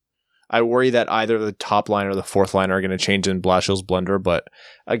worrying. I worry that either the top line or the fourth line are going to change in Blashill's blender. But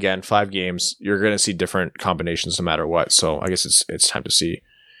again, 5 games, you're going to see different combinations no matter what. So I guess it's time to see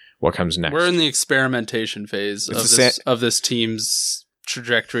what comes next. We're in the experimentation phase of this team's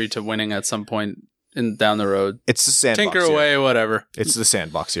trajectory to winning at some point down the road. It's the sandbox. Tinker away, whatever. It's the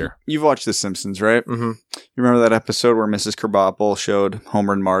sandbox here. You've watched The Simpsons, right? Mm-hmm. You remember that episode where Mrs. Krabappel showed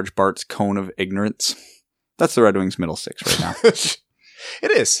Homer and Marge Bart's cone of ignorance? That's the Red Wings middle six right now.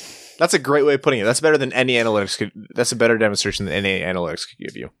 It is. That's a great way of putting it. That's better than any analytics could. That's a better demonstration than any analytics could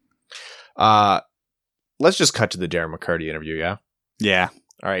give you. Let's just cut to the Darren McCarty interview, yeah? Yeah.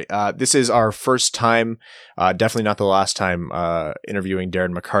 All right. This is our first time, definitely not the last time, interviewing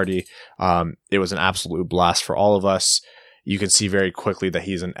Darren McCarty. It was an absolute blast for all of us. You can see very quickly that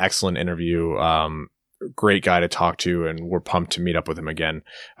he's an excellent interview, great guy to talk to, and we're pumped to meet up with him again.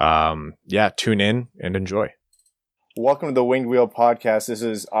 Tune in and enjoy. Welcome to the Winged Wheel Podcast. This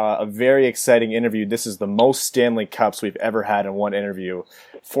is a very exciting interview. This is the most Stanley Cups we've ever had in one interview.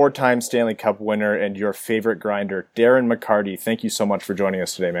 4-time Stanley Cup winner and your favorite grinder, Darren McCarty. Thank you so much for joining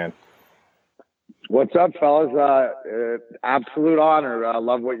us today, man. What's up, fellas? Absolute honor. I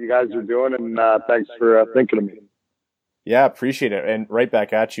love what you guys are doing, and thanks for thinking of me. Yeah, appreciate it. And right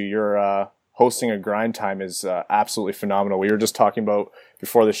back at you. Your hosting a grind time is absolutely phenomenal. We were just talking about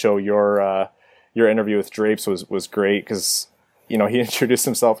before the show your interview with Drapes was great because, you know, he introduced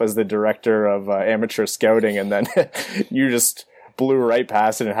himself as the director of amateur scouting, and then you just blew right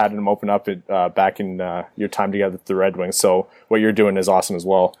past it and had him open up it back in your time together with the Red Wings. So what you're doing is awesome as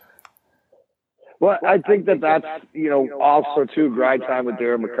well. Well, I think that's, you know, also too, grind time with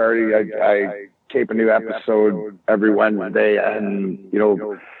Darren McCarty. I tape a new episode every Wednesday, and, you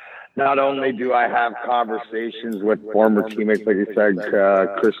know, not only do I have conversations with former teammates, like you said,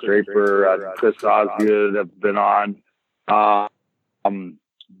 Chris Draper, Chris Osgood have been on,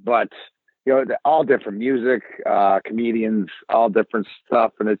 but, you know, all different music, comedians, all different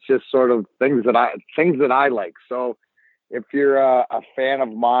stuff. And it's just sort of things that I like. So if you're a fan of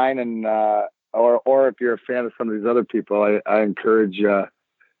mine and, or if you're a fan of some of these other people, I encourage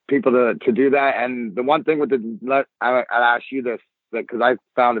people to do that. And the one thing with I'd ask you this, because I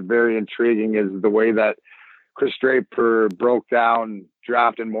found it very intriguing, is the way that Chris Draper broke down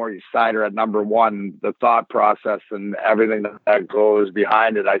drafting Maurice Sider at number 1, the thought process and everything that goes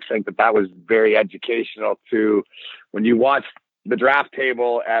behind it. I think that was very educational to when you watch the draft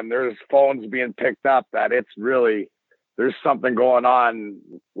table and there's phones being picked up, that it's really, there's something going on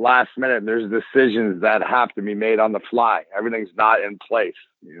last minute. There's decisions that have to be made on the fly. Everything's not in place,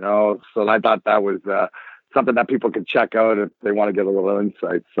 you know? So I thought that was, something that people could check out if they want to get a little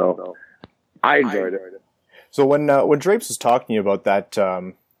insight. So I enjoyed it. So when Drapes was talking to you about that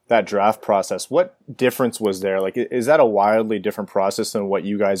draft process, what difference was there? Like, is that a wildly different process than what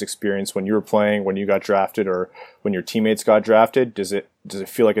you guys experienced when you were playing, when you got drafted, or when your teammates got drafted? Does it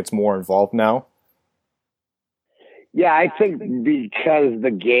feel like it's more involved now? Yeah, I think because the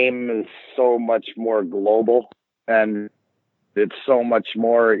game is so much more global and it's so much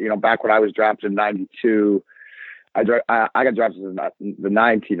more, you know, back when I was drafted in 92, I got drafted as the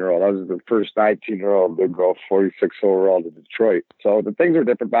 19-year-old. I was the first 19-year-old to go 46 overall to Detroit. So the things are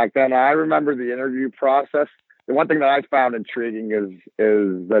different back then. I remember the interview process. The one thing that I found intriguing is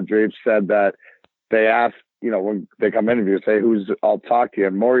that Drapes said that they asked when they come interview, say, I'll talk to you.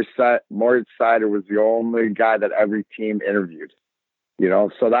 And Moritz Seider was the only guy that every team interviewed,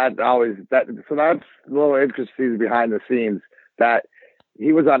 so that's a little interesting behind the scenes that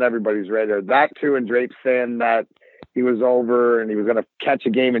he was on everybody's radar. That too, and Drape saying that he was over and he was going to catch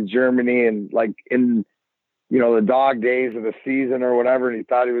a game in Germany and like in, the dog days of the season or whatever. And he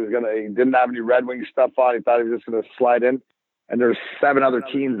thought he didn't have any Red Wing stuff on. He thought he was just going to slide in. And there's 7 other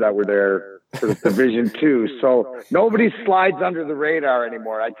teams that were there for the Division 2. So nobody slides under the radar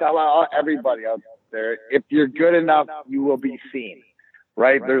anymore. I tell everybody out there, if you're good enough, you will be seen,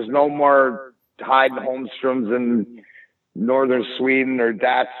 right? There's no more hiding Holmstroms in Northern Sweden or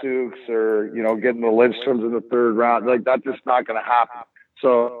Datsuks or, getting the Lidstroms in the 3rd round. Like, that's just not going to happen.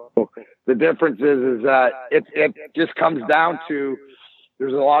 So the difference is that it just comes down to,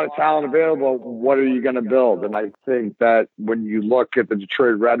 there's a lot of talent available. What are you going to build? And I think that when you look at the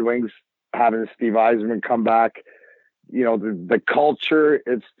Detroit Red Wings, having Steve Yzerman come back, the culture,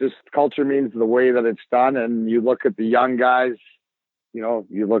 it's just culture means the way that it's done. And you look at the young guys, you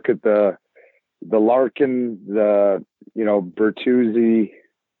look at the Larkin, the, Bertuzzi,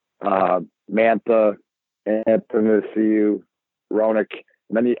 Mantha, Anthony, Roenick.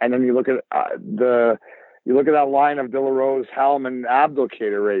 And then you look at that line of De La Rose, Helm, and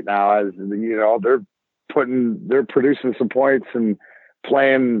Abdelkader right now. As they're producing some points and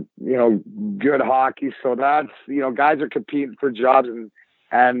playing good hockey. So that's guys are competing for jobs,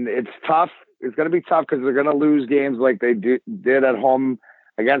 and it's tough. It's going to be tough because they're going to lose games like they did at home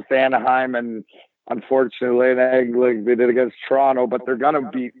against Anaheim, and unfortunately, like they did against Toronto. But they're going to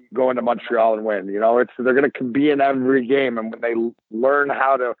be going to Montreal and win. They're going to be in every game, and when they learn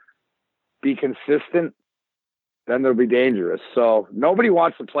how to be consistent, then they'll be dangerous. So nobody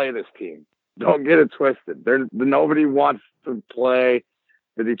wants to play this team. Don't get it twisted. Nobody wants to play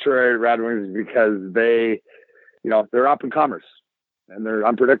the Detroit Red Wings because they're up and comers and they're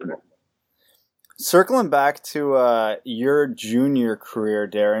unpredictable. Circling back to your junior career,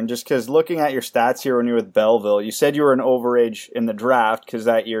 Darren, just because looking at your stats here when you were with Belleville, you said you were an overage in the draft because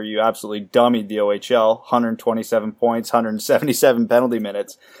that year you absolutely dummied the OHL, 127 points, 177 penalty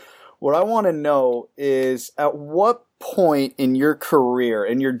minutes. What I want to know is, at what point in your career,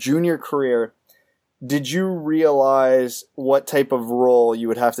 in your junior career, did you realize what type of role you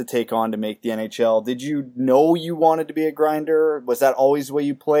would have to take on to make the NHL? Did you know you wanted to be a grinder? Was that always the way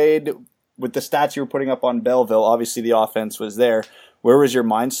you played? With the stats you were putting up on Belleville, obviously the offense was there. Where was your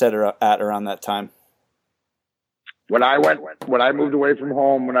mindset at around that time? When I moved away from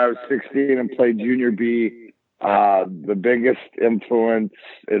home when I was 16 and played junior B, the biggest influence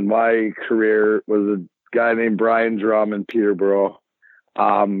in my career was a guy named Brian Drum in Peterborough,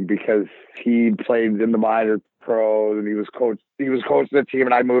 because he played in the minor pros and he was coaching the team,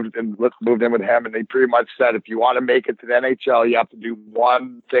 and I moved in with him, and they pretty much said, if you want to make it to the NHL, you have to do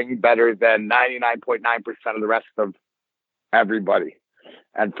one thing better than 99.9% of the rest of everybody.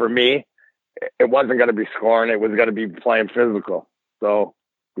 And for me, it wasn't going to be scoring. It was going to be playing physical. So,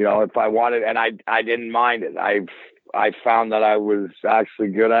 if I wanted, and I didn't mind it. I found that I was actually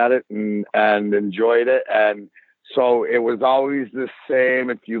good at it and enjoyed it. And so it was always the same.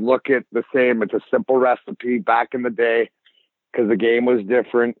 If you look at the same, it's a simple recipe back in the day because the game was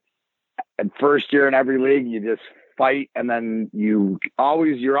different. And first year in every league, you just fight. And then you're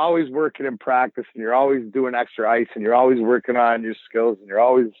always working in practice, and you're always doing extra ice, and you're always working on your skills, and you're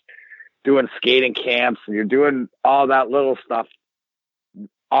always doing skating camps, and you're doing all that little stuff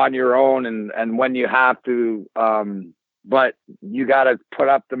on your own and when you have to, but you got to put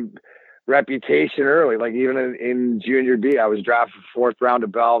up the reputation early. Like even in junior B, I was drafted 4th round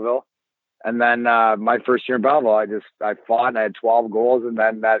of Belleville, and then my first year in Belleville, I fought and I had 12 goals, and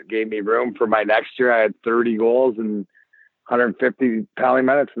then that gave me room for my next year. I had 30 goals and 150 penalty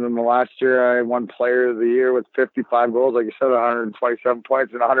minutes, and then the last year I won Player of the Year with 55 goals, like you said, 127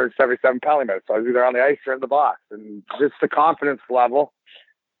 points and 177 penalty minutes. So I was either on the ice or in the box, and just the confidence level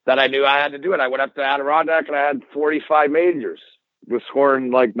that I knew I had to do it. I went up to Adirondack and I had 45 majors, was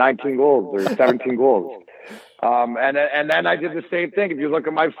scoring like 19 goals or 17 goals. And then I did the same thing. If you look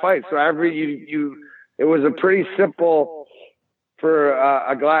at my fight, so it was a pretty simple for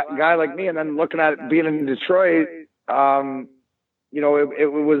a guy like me. And then looking at being in Detroit, it was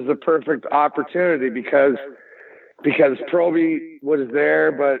the perfect opportunity because Proby was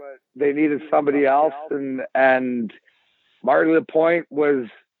there, but they needed somebody else. And Marty Lapointe was,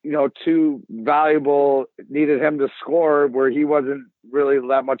 too valuable, needed him to score where he wasn't really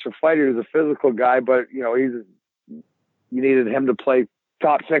that much a fighter. He was a physical guy, but you needed him to play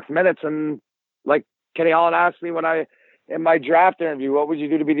top 6 minutes. And like Kenny Holland asked me when I in my draft interview, what would you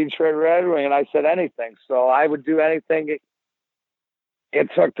do to be Detroit Red Wing? And I said anything. So I would do anything it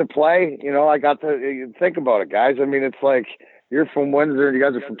took to play. You know, I got to think about it, guys. I mean, it's like you're from Windsor and you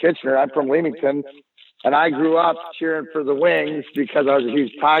guys are from Kitchener. I'm from Leamington. And I grew up cheering for the Wings because I was a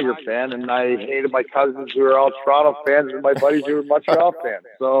huge Tiger fan, and I hated my cousins who were all Toronto fans and my buddies who were Montreal fans.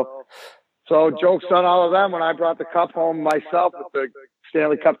 So jokes on all of them when I brought the cup home myself with the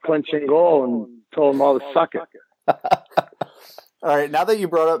Stanley Cup clinching goal and told them all to suck it. All right, now that you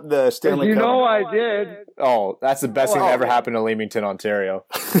brought up the Stanley Cup. You know I did. Oh, that's the best thing that ever happened to Leamington, Ontario.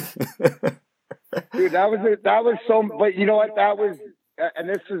 Dude, that was so, but you know what, that was, and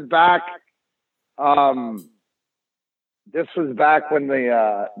this was back, when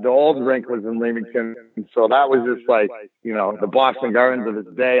the old rink was in Leamington. So that was just like, you know, the Boston Gardens of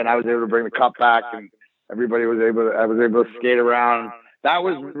its day, and I was able to bring the cup back, and I was able to skate around. That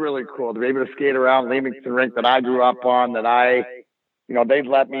was really cool to be able to skate around Leamington rink that I grew up on, you know, they'd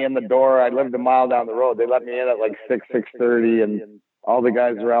let me in the door. I lived a mile down the road. They let me in at like 6:30, and all the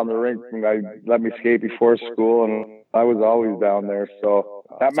guys around the rink let me skate before school, and I was always down there. So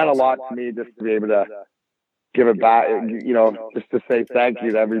that meant a lot to me, just to be able to give it back, you know, just to say thank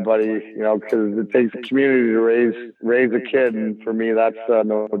you to everybody, you know, because it takes a community to raise a kid, and for me, that's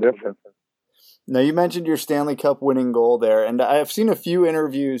no different. Now, you mentioned your Stanley Cup winning goal there, and I've seen a few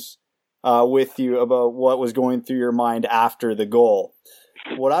interviews with you about what was going through your mind after the goal.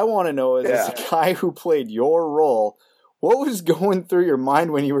 What I want to know is, as a guy who played your role, what was going through your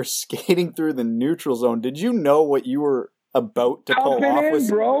mind when you were skating through the neutral zone? Did you know what you were about to pull off?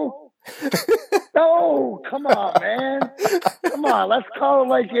 Bro. No, come on, man. Come on, let's call it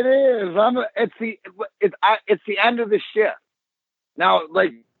like it is. It's the end of the shift. Now,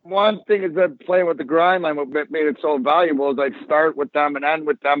 like, one thing is that playing with the grind line, what made it so valuable is I'd start with them and end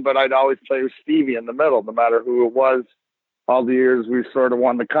with them, but I'd always play with Stevie in the middle, no matter who it was. All the years we sort of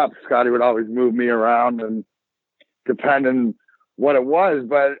won the cup, Scotty would always move me around, and depending what it was.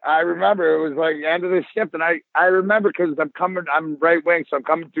 But I remember it was like the end of the shift, and I remember because I'm right wing, so I'm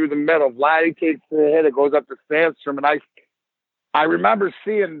coming through the middle. Vladdy takes the hit, it goes up to Sandstrom, and I remember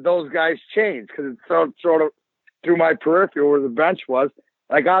seeing those guys change because it's sort of through my peripheral where the bench was.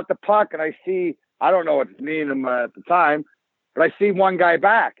 I got the puck, and I see, I don't know what's meaning at the time, but I see one guy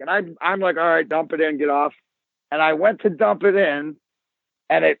back, and I'm like, all right, dump it in, get off. And I went to dump it in,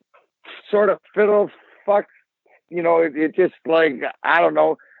 and it sort of fucked, you know, it just like, I don't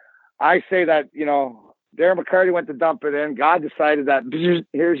know. I say that, you know, Darren McCarty went to dump it in. God decided that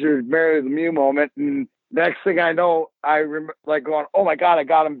here's your Mary Lemieux moment. And next thing I know, I remember like going, oh my God, I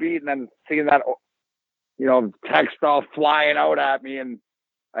got him beat. And then seeing that, you know, text all flying out at me. And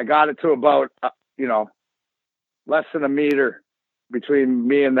I got it to about, you know, less than a meter between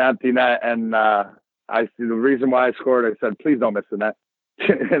me and the empty net. And I see the reason why I scored. I said, please don't miss the net.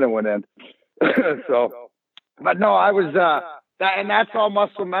 And it went in. So, but no, I was, and that's all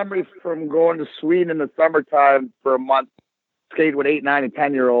muscle memory from going to Sweden in the summertime for a month, skate with 8, 9, and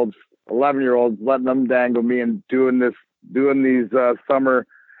 10-year-olds, 11-year-olds, letting them dangle me and doing these summer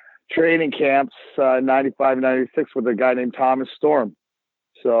training camps, 95, 96 with a guy named Thomas Storm.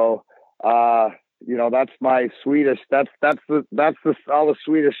 So, you know, that's my Swedish. That's all the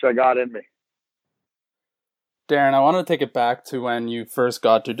Swedish I got in me. Darren, I want to take it back to when you first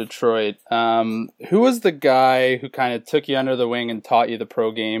got to Detroit. Who was the guy who kind of took you under the wing and taught you the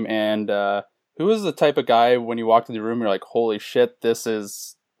pro game? And who was the type of guy when you walked in the room, you're like, holy shit, this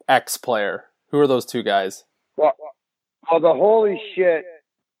is X player? Who are those two guys? Well, the holy shit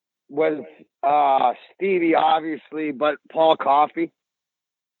was Stevie, obviously, but Paul Coffey.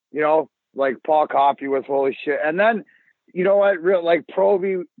 You know, like Paul Coffey was holy shit. And then, you know what, like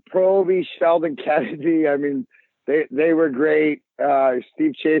Proby, Sheldon Kennedy, I mean, they were great.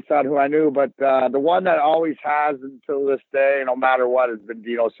 Steve Chason, who I knew, but the one that always has until this day, no matter what, has been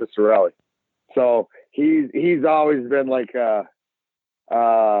Dino Ciccarelli. So he's always been like a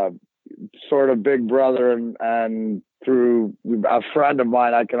sort of big brother, and through a friend of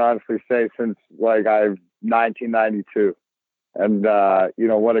mine, I can honestly say since like 1992. And you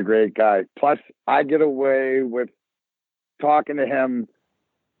know, what a great guy. Plus, I get away with talking to him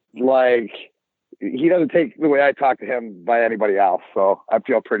like he doesn't take the way I talk to him by anybody else. So I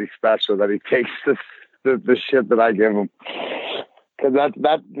feel pretty special that he takes the shit that I give him, because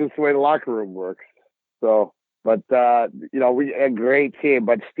that's just the way the locker room works. So, but you know, we a great team.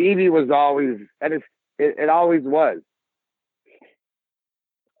 But Stevie was always, and it always was.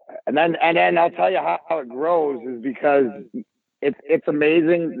 And then I'll tell you how it grows is because it's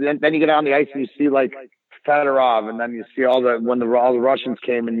amazing. Then you get on the ice and you see like Fedorov, and then you see when all the Russians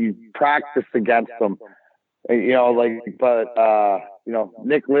came and you practice against them. Nick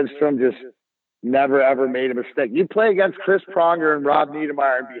Lidstrom just never ever made a mistake. You play against Chris Pronger and Rob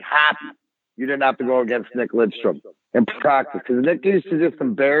Niedermeyer and be happy you didn't have to go against Nick Lidstrom in practice, because Nick used to just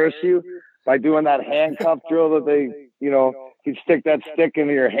embarrass you by doing that handcuff drill that he'd stick that stick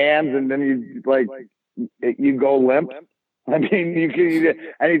into your hands and then you go limp. I mean,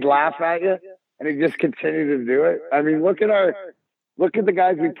 and he'd laugh at you and he'd just continue to do it. I mean, look at the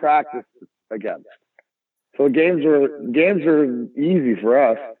guys we practiced against. So games are easy for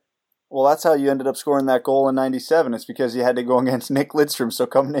us. Well, that's how you ended up scoring that goal in '97. It's because you had to go against Nick Lidstrom. So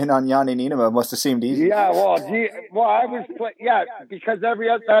coming in on Yanni Nienema must have seemed easy. Yeah, because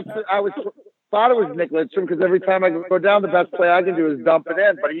thought it was Nick Lidstrom, because every time I go down, the best play I can do is dump it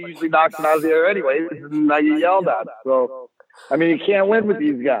in, but he usually knocks it out of the air anyway, and I get yelled at. So, I mean, you can't win with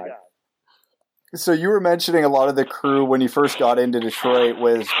these guys. So you were mentioning a lot of the crew when you first got into Detroit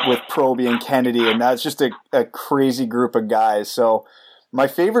was with Proby and Kennedy, and that's just a crazy group of guys. So my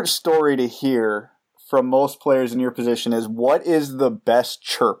favorite story to hear from most players in your position is, what is the best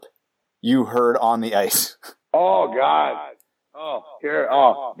chirp you heard on the ice? Oh, God.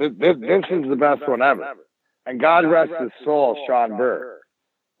 This is the best one ever. And God rest his soul, Sean Burr.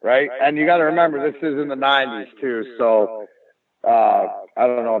 Right? And you got to remember, this is in the 90s too. So, I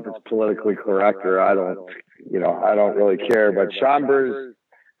don't know if it's politically correct or I don't really care, but Sean Burr's,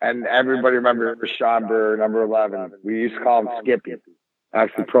 and everybody remembers Sean Burr, number 11. We used to call him Skippy.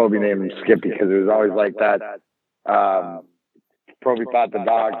 Actually, Proby named him Skippy because it was always like that. Proby thought the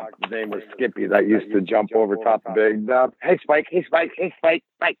dog's name was Skippy that used to jump over top of big. Hey, Spike, Spike, Spike,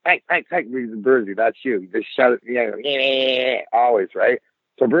 Bursey, that's you. Just shout it, always, right?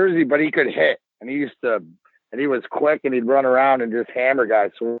 So Bursey, but he could hit, and he was quick, and he'd run around and just hammer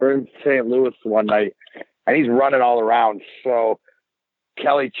guys. So we're in St. Louis one night, and he's running all around. So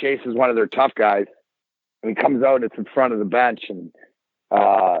Kelly chases one of their tough guys, and he comes out, and it's in front of the bench, and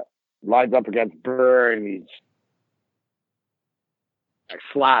lines up against Burr, and he's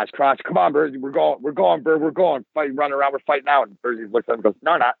slash, crotch. Come on, Bursey, we're going, Burr, we're going. Fight, run around, we're fighting out. And Bursey looks at him and goes,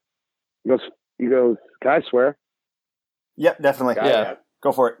 no, not. He goes, can I swear? Yep, definitely. Yeah,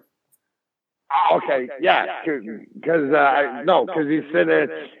 go for it. Okay, yeah, because he's sitting there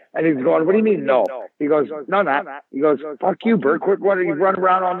and he's going, what do you mean, no? He goes, no, not. He goes, fuck you, Bert. Quick, what are you running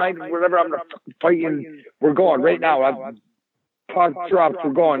around all night? Whatever, I'm going to fight you. And we're going right now. Puck drops,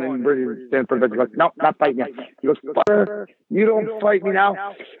 we're going. And Bert stands for the bench. He goes, no, not fighting you. He goes, Butter, you don't fight me now.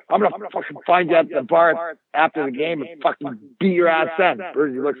 I'm going to fucking find you at the bar after the game and fucking beat your ass then.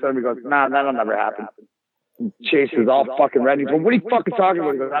 Bert looks at him and goes, nah, that'll never happen. Chase is all fucking ready. But what are you fucking talking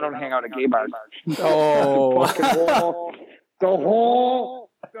about? He goes, I don't hang out at gay bars. Oh.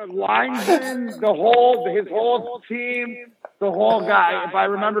 The linesman, his whole team, the whole guy. If I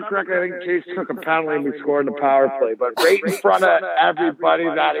remember correctly, I think Chase took a penalty and we scored the power play. But right in front of everybody,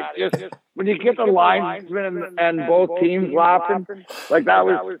 that it just, when you get the linesman and both teams laughing, like that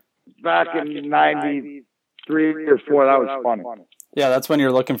was back in 93 or 4, that was funny. Yeah, that's when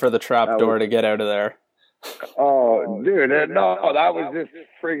you're looking for the trap door to get out of there. Oh, dude, no, that was just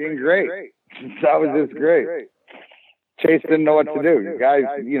freaking great. That was just great. Chase didn't know what to do. You guys,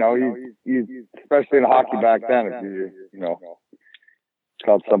 you especially in hockey back then, if you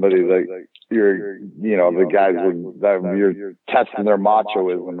called somebody like the guys you're testing their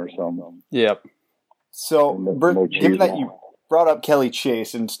machoism or something. Yep. So, Bert, given that you brought up Kelly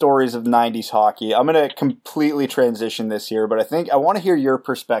Chase and stories of 90s hockey, I'm going to completely transition this here, but I want to hear your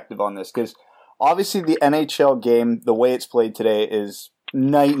perspective on this, because obviously the NHL game, the way it's played today, is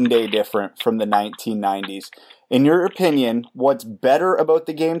night and day different from the 1990s. In your opinion, what's better about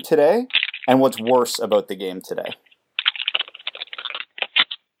the game today and what's worse about the game today?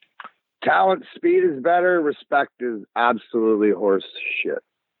 Talent, speed is better. Respect is absolutely horse shit.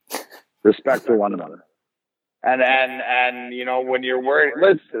 Respect for one another. And when you're worried,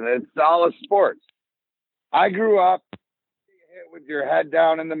 listen, it's all a sport. I grew up hit with your head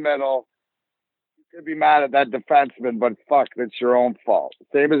down in the middle. You could be mad at that defenseman, but fuck, it's your own fault.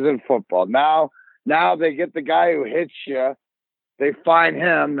 Same as in football. Now they get the guy who hits you, they find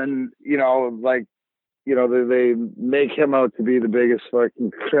him, and they make him out to be the biggest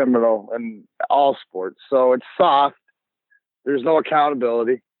fucking criminal in all sports. So it's soft. There's no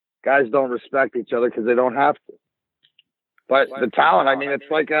accountability. Guys don't respect each other because they don't have to. But the talent, I mean,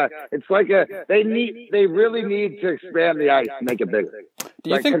 they really need to expand the ice and make it bigger. Do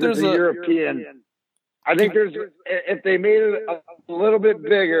you think there's a European? I think if they made it a little bit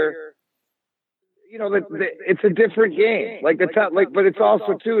bigger. It's a different game. But it's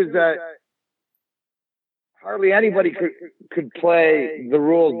also too is that hardly anybody could play the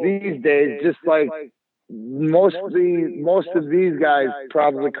rules these days. Just like most of these guys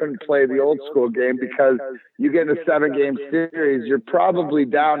probably couldn't play the old school game because you get in a 7-game series, you're probably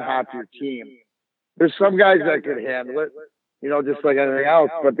down half your team. There's some guys that could handle it, just like anything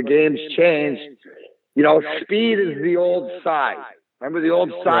else, but the game's changed. Speed is the old size. Remember the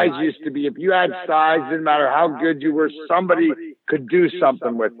old size used to be, if you had size, didn't matter how good you were, somebody could do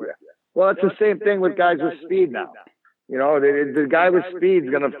something with you. Well, it's the same thing with guys with speed now. The guy with speed is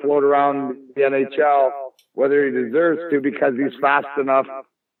going to float around the NHL, whether he deserves to, because he's fast enough,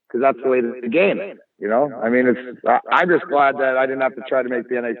 because that's the way the game is. I'm just glad that I didn't have to try to make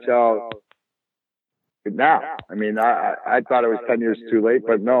the NHL now. I thought it was 10 years too late,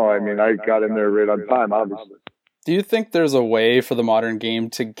 but no, I got in there right on time, obviously. Do you think there's a way for the modern game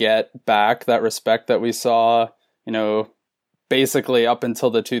to get back that respect that we saw, basically up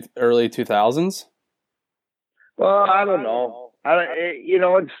until the early 2000s? Well, I don't know.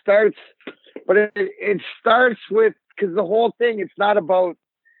 It starts, but it starts with, because the whole thing, it's not about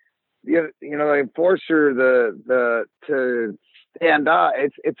the enforcer to stand up.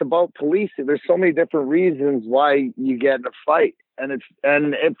 It's about policing. There's so many different reasons why you get in a fight, and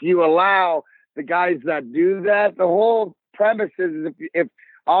if you allow the guys that do that, the whole premise is if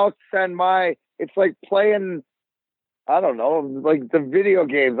I'll send it's like playing, I don't know, like the video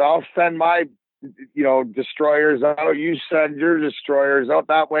games. I'll send my destroyers out, you send your destroyers out.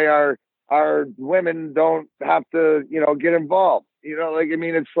 That way our women don't have to, get involved.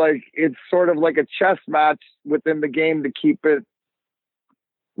 It's sort of like a chess match within the game to keep it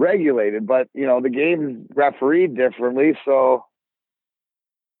regulated. But, the game's refereed differently, so.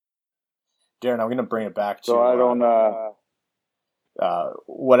 Darren, I'm going to bring it back to. So I don't.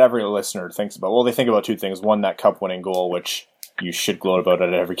 Whatever your listener thinks about. Well, they think about two things. One, that cup-winning goal, which you should gloat about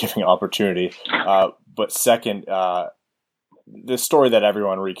at every given opportunity. But second, the story that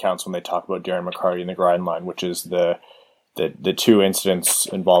everyone recounts when they talk about Darren McCarty and the grind line, which is the two incidents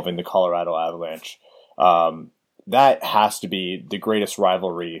involving the Colorado Avalanche. That has to be the greatest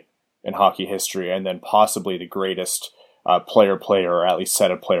rivalry in hockey history, and then possibly the greatest player, or at least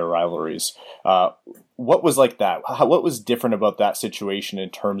set of player rivalries. What was like that? What was different about that situation in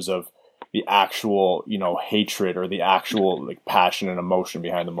terms of the actual, hatred or the actual passion and emotion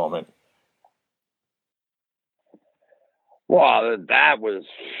behind the moment? Well, that was,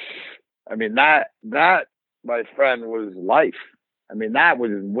 that my friend was life. That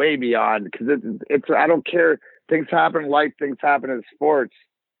was way beyond, because it's I don't care. Things happen in life, things happen in sports.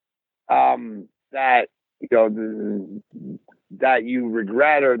 That that you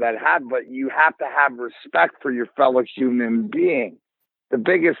regret or but you have to have respect for your fellow human being. The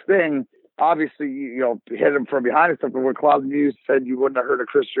biggest thing, obviously, hit him from behind or something. Where Claude Muse said you wouldn't have heard of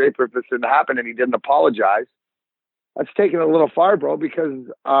Chris Draper if this didn't happen, and he didn't apologize. That's taking it a little far, bro, because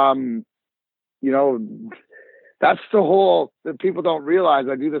that's the whole that people don't realize.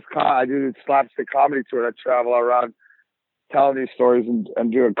 I do this slapstick comedy tour. I travel around telling these stories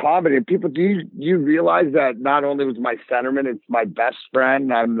and doing comedy. And people, do you realize that not only was my centerman, it's my best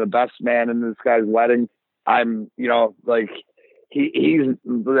friend. I'm the best man in this guy's wedding. I'm, he's,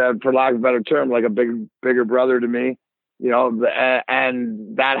 for lack of a better term, like a bigger brother to me, and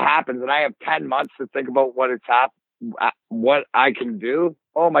that happens. And I have 10 months to think about what I can do.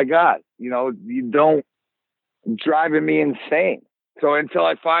 Oh my God. You don't driving me insane. So until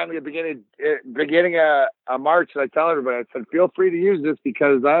I finally, beginning of March, I tell everybody, I said, feel free to use this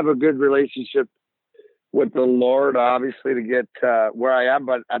because I have a good relationship with the Lord, obviously, to get where I am.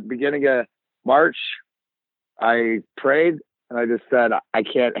 But at the beginning of March, I prayed and I just said, I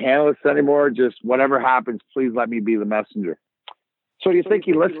can't handle this anymore. Just whatever happens, please let me be the messenger. So do you think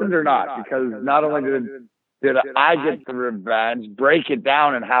he listened or not? Because not only did I get the revenge, break it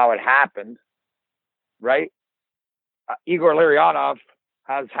down and how it happened, right? Igor Larionov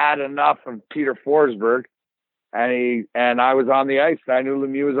has had enough of Peter Forsberg, and I was on the ice. And I knew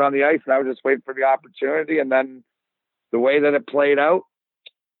Lemieux was on the ice, and I was just waiting for the opportunity. And then the way that it played out,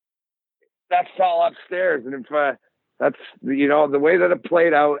 that's all upstairs. And if that's the way that it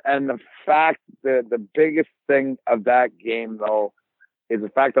played out, and the fact that the biggest thing of that game though is the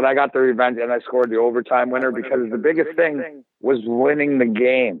fact that I got the revenge and I scored the overtime winner, because the biggest thing was winning the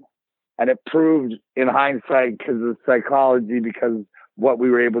game. And it proved in hindsight, because of psychology, because what we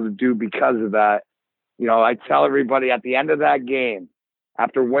were able to do because of that. I tell everybody at the end of that game,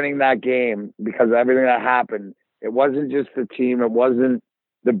 after winning that game, because of everything that happened, it wasn't just the team. It wasn't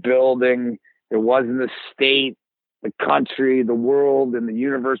the building. It wasn't the state, the country, the world, and the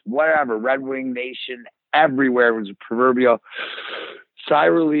universe, whatever. Red Wing Nation, everywhere was a proverbial sigh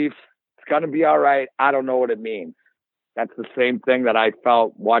of relief. It's going to be all right. I don't know what it means. That's the same thing that I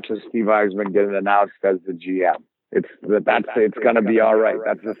felt watching Steve Yzerman get announced as the GM. It's going to be all right.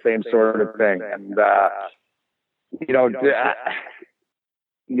 That's the same sort of thing. And,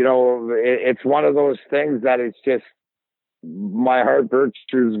 it's one of those things that it's just my heart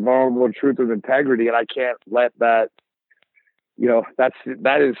virtues, vulnerable truth of integrity. And I can't let that,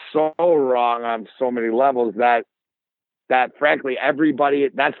 that is so wrong on so many levels that frankly, everybody,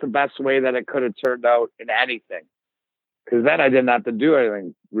 that's the best way that it could have turned out in anything. Because then I didn't have to do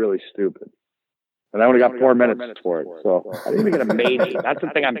anything really stupid. And I only got 4 minutes for it. So I didn't even get a major. That's the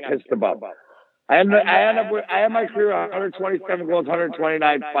thing I'm pissed about. I had my career 127 goals,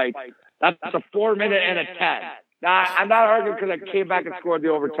 129 fights. That's a 4 minute and a 10. Now, I'm not arguing because I came back and scored the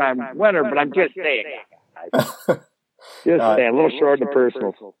overtime winner, but I'm just saying. A little short of the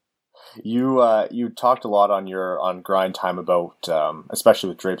personal. You talked a lot on Grind Time about, especially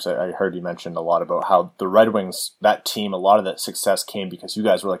with Drapes. I heard you mentioned a lot about how the Red Wings, that team, a lot of that success came because you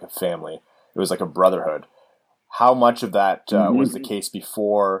guys were like a family. It was like a brotherhood. How much of that was the case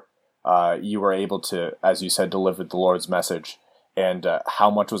before you were able to, as you said, deliver the Lord's message? And how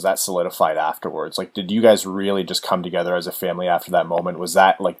much was that solidified afterwards? Like, did you guys really just come together as a family after that moment? Was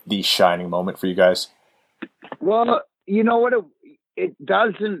that like the shining moment for you guys? Well, you know what? It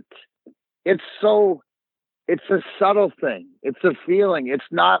doesn't. It's a subtle thing. It's a feeling. It's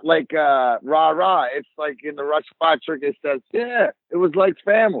not like rah. It's like in the Rush Patrick, it says, yeah, it was like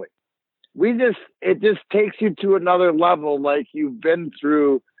family. It just takes you to another level, like you've been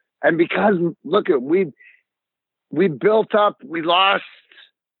through. And because look at, we built up, we lost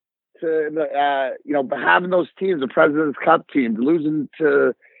to having those teams, the President's Cup teams, losing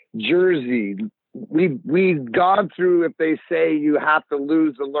to Jersey. We've gone through, if they say you have to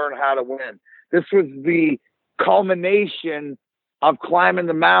lose to learn how to win. This was the culmination of climbing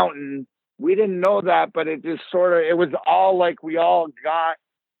the mountain. We didn't know that, but it just it was all like we all got,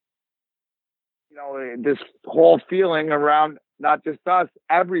 this whole feeling around not just us,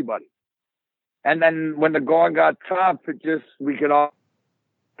 everybody. And then when the going got tough, we could all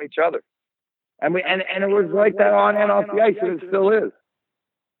each other. And it was like that on and off the ice, and it still is.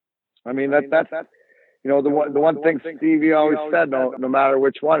 I mean, that's the one thing Stevie always said, no matter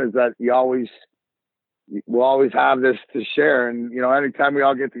which one, is that we'll always have this to share. And, anytime we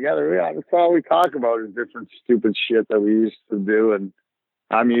all get together, that's all we talk about is different stupid shit that we used to do. And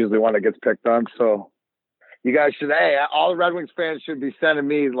I'm usually one that gets picked on. So you guys all the Red Wings fans should be sending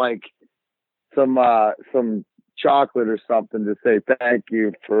me like some chocolate or something to say thank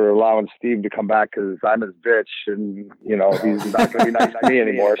you for allowing Steve to come back, because I'm his bitch and he's not going to be nice to me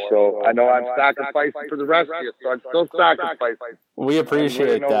anymore. So I know I'm sacrificing for the rest of you, so I'm still sacrificing. We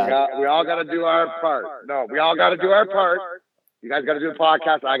appreciate that. We all got to do our part. No, we all got to do our part. You guys got to do the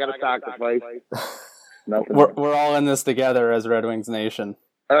podcast. I got to sacrifice. We're all in this together as Red Wings Nation.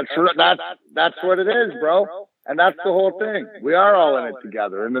 That's what it is, bro. And that's the whole thing. We are all in it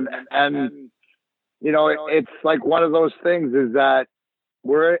together. And it's like one of those things is that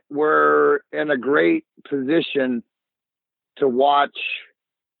we're in a great position to watch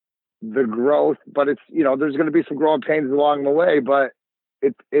the growth, but it's, there's going to be some growing pains along the way, but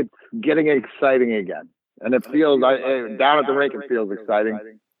it's getting exciting again. And it feels down at the rink, it feels exciting,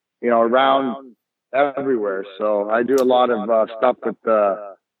 around everywhere. So I do a lot of stuff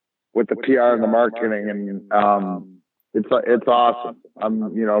with the PR and the marketing, and it's awesome.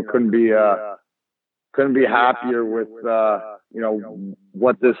 Couldn't be happier with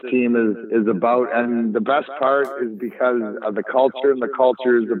what this team is about. And the best part is because of the culture, and the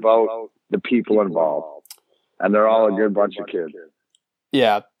culture is about the people involved, and they're all a good bunch of kids.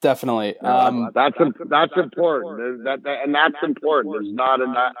 Yeah, definitely. That's important. And that's important. There's not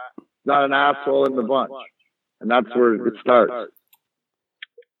an asshole in the bunch, and that's where it starts.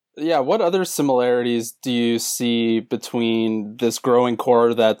 Yeah, what other similarities do you see between this growing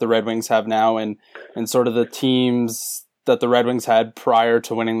core that the Red Wings have now and sort of the teams that the Red Wings had prior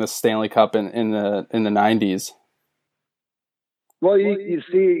to winning the Stanley Cup in the 90s? Well, you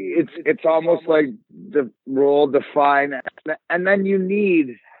see, it's almost like the role defined, and then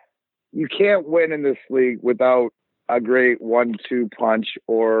you can't win in this league without a great 1-2 punch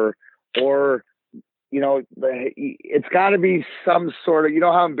or it's got to be some sort of,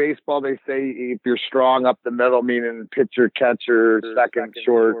 how in baseball they say if you're strong up the middle, meaning pitcher, catcher, second,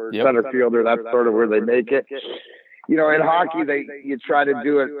 short, center fielder, that's sort of where they make it. In hockey, you try to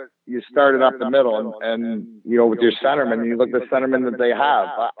do it, you start it up the middle, and with your centerman, you look at the centerman that they have.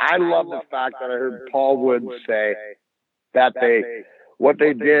 I love the fact that I heard Paul Wood say that what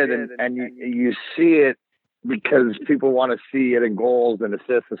they did, and you see it because people want to see it in goals and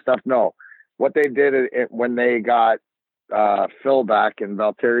assists and stuff. No. What they did when they got Phil back and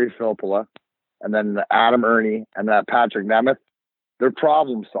Valtteri Filppula, and then Adam Ernie and that Patrick Nemeth, they're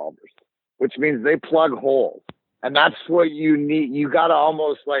problem solvers, which means they plug holes. And that's what you need. You got to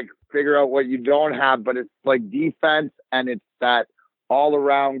almost like figure out what you don't have, but it's like defense and it's that all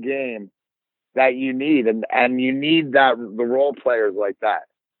around game that you need. And you need the role players like that.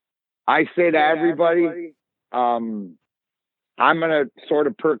 I say to everybody, I'm going to sort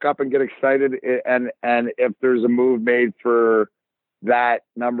of perk up and get excited. And if there's a move made for that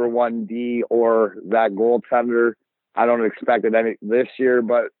number 1D or that goaltender, I don't expect it any this year,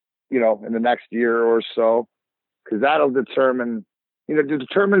 but in the next year or so, because that'll determine,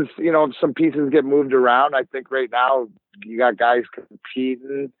 determines, if some pieces get moved around. I think right now you got guys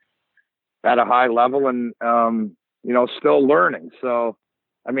competing at a high level and, still learning. So,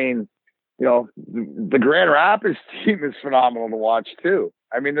 I mean, the Grand Rapids team is phenomenal to watch too.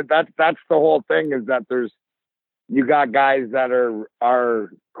 I mean, that's the whole thing, is that you got guys that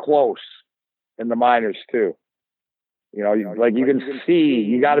are close in the minors too. You can see,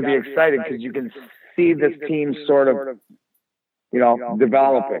 you got to be excited because you can see this team sort of,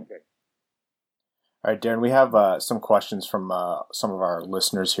 developing. All right, Darren, we have some questions from some of our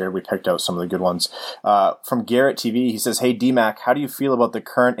listeners here. We picked out some of the good ones. From Garrett TV, he says, "Hey, DMAC, how do you feel about the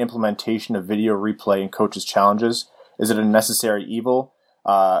current implementation of video replay in coaches' challenges? Is it a necessary evil,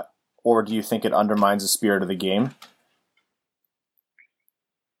 or do you think it undermines the spirit of the game?"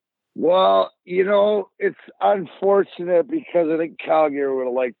 Well, it's unfortunate because I think Calgary would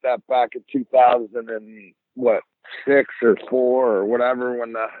have liked that back in 2006 or 4 or whatever,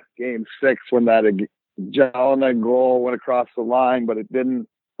 when the game 6, when that Jelinek goal went across the line, but it didn't.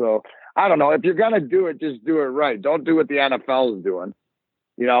 So I don't know. If you're gonna do it, just do it right. Don't do what the NFL is doing.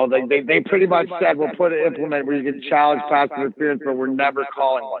 They pretty much said we'll implement where you can challenge pass interference, but we're never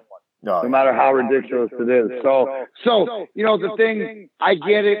calling one. No matter how ridiculous it is. So the thing, I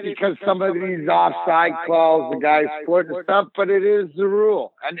get it because some of these offside calls, the guys split and stuff, but it is the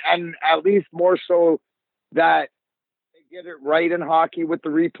rule. And at least more so that they get it right in hockey with the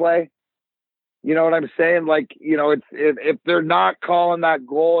replay. You know what I'm saying? Like, it's if they're not calling that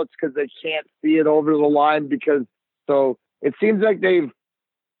goal, it's because they can't see it over the line, so it seems like they've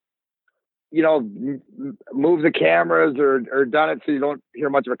move the cameras or done it so you don't hear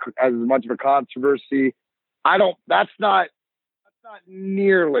as much of a controversy. That's not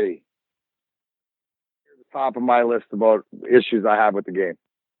nearly near the top of my list about issues I have with the game.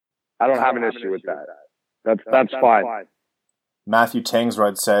 I don't have an issue with that. That's fine. Matthew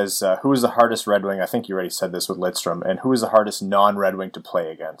Tangsrud says, who is the hardest Red Wing? I think you already said this with Lidstrom. And who is the hardest non-Red Wing to play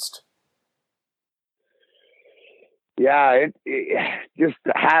against? Yeah, it just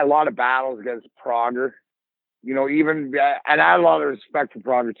had a lot of battles against Prager. And I had a lot of respect for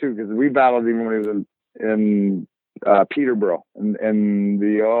Prager too, because we battled even when he was in Peterborough and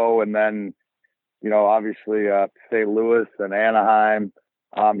the O, and then obviously St. Louis and Anaheim.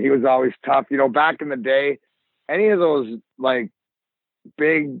 He was always tough. Back in the day, any of those like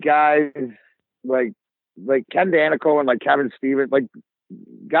big guys like Ken Danico and like Kevin Stevens, like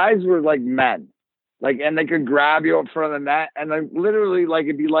guys were like men. Like, and they could grab you up front of the net, and then literally, like,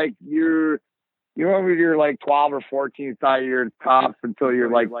 it'd be like when you're like 12 or 14, you thought you're tough until you're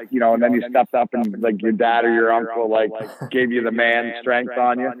like, and then you stepped up and like your dad or your uncle like gave you the man strength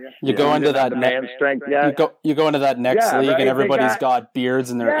on you. You go into that man strength, yeah. You go into that next league, and everybody's got beards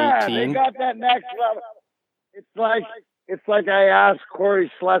and they're 18. They got that next level. It's like I asked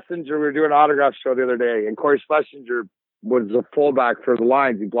Corey Schlesinger. We were doing an autograph show the other day, and Corey Schlesinger was a fullback for the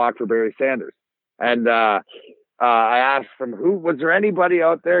Lions. He blocked for Barry Sanders. And I asked him, was there anybody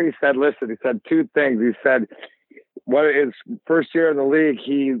out there? He said, listen, he said 2 things. He said, what is first year in the league,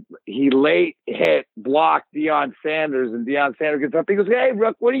 he late hit, blocked Deion Sanders, and Deion Sanders gets up. He goes, hey,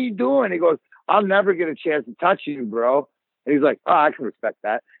 Rook, what are you doing? He goes, I'll never get a chance to touch you, bro. And he's like, oh, I can respect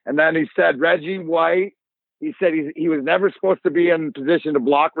that. And then he said, Reggie White, he said he was never supposed to be in position to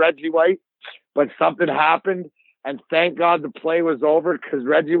block Reggie White, but something happened. And thank God the play was over, because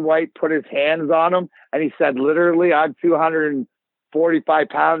Reggie White put his hands on him. And he said, literally, I'm 245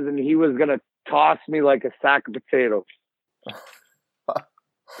 pounds, and he was going to toss me like a sack of potatoes.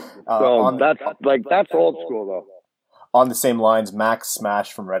 That's old school, though. On the same lines, Max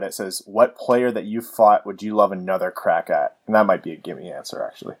Smash from Reddit says, what player that you fought would you love another crack at? And that might be a gimme answer,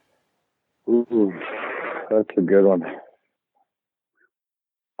 actually. Ooh, that's a good one.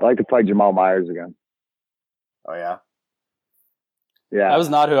 I'd like to play Jamal Myers again. Oh, yeah? Yeah. That was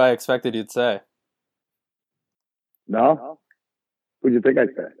not who I expected you'd say. No? Who'd you think I'd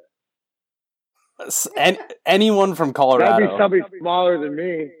say? Anyone from Colorado. That'd be somebody smaller than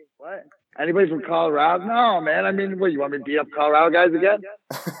me. What? Anybody from Colorado? No, man. I mean, what, you want me to beat up Colorado guys again?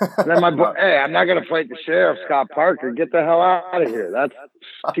 And then my boy, hey, I'm not going to fight the sheriff, Scott Parker. Get the hell out of here.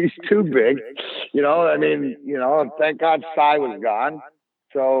 He's too big. I mean, thank God Cy was gone.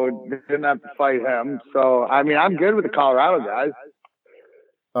 So didn't have to fight him. So, I mean, I'm good with the Colorado guys.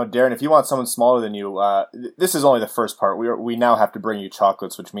 Oh, Darren, if you want someone smaller than you, this is only the first part. We now have to bring you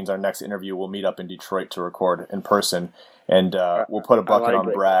chocolates, which means our next interview we'll meet up in Detroit to record in person, and we'll put a bucket on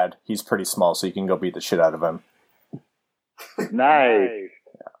Brad. He's pretty small, so you can go beat the shit out of him. Nice.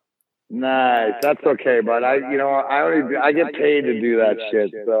 Nice. That's okay, but I get paid to do that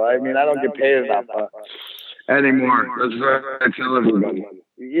shit. So I mean, I don't get paid enough anymore. That's what I tell everybody.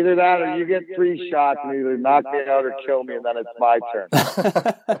 Either that, or you get 3 shots and either knock me out or kill me, and then it's my turn.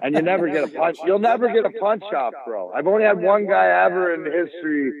 And you never get a punch. You'll never get a punch off, bro. I've only had one guy ever in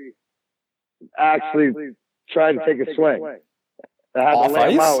history actually try to take a swing. I had to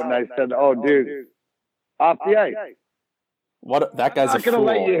lay him out, and I said, "Oh, dude, off the ice." What? That guy's a fool. I'm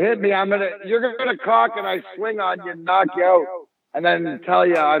not gonna let you hit me. You're gonna cock, and I swing on you, and knock you out, and then tell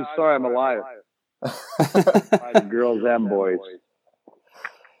you I'm sorry, I'm a liar. Girls and boys.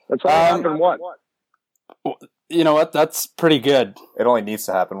 That's all happened once. You know what? That's pretty good. It only needs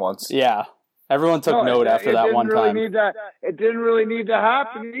to happen once. Yeah. Everyone took note after that one time. It didn't really need to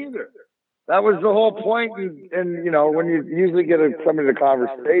happen either. That was the whole point. And when you usually get somebody to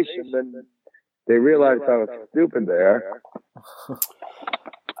conversation, then they realize how stupid they are.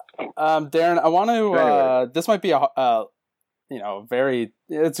 Darren, I want to. This might be it's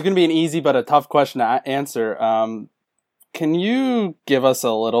going to be an easy but a tough question to answer. Can you give us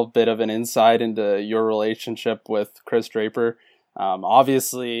a little bit of an insight into your relationship with Chris Draper?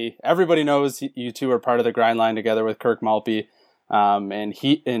 Obviously, everybody knows you two are part of the grind line together with Kirk Maltby,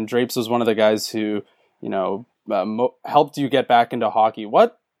 and Drapes was one of the guys who helped you get back into hockey.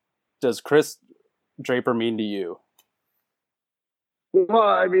 What does Chris Draper mean to you? Well,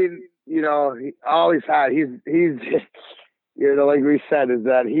 I mean, he always had. He's like we said, is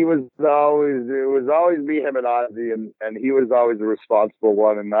that it was always me, him, and Ozzy, and he was always the responsible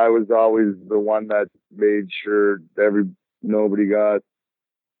one, and I was always the one that made sure nobody got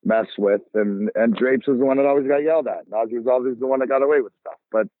messed with, and Drapes was the one that always got yelled at, and Ozzy was always the one that got away with stuff.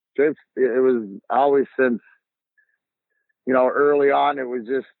 But Drapes, it was always since, early on, it was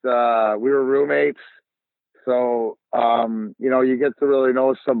just, we were roommates. So, you get to really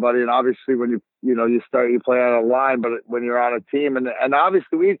know somebody, and obviously when you play on a line, but when you're on a team, and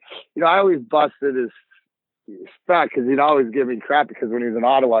obviously I always busted his spec because he'd always give me crap because when he was in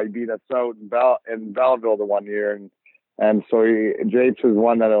Ottawa, he beat us out in Belleville the one year, and so Drapes is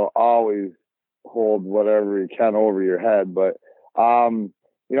one that'll always hold whatever he can over your head, but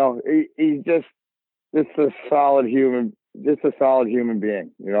he's just a solid human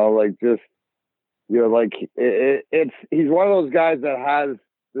being, he's one of those guys that has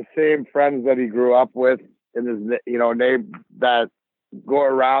the same friends that he grew up with in his, name that go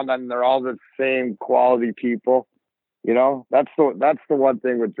around, and they're all the same quality people. That's the one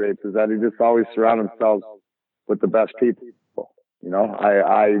thing with Drapes, is that he just always surrounds himself with the best people.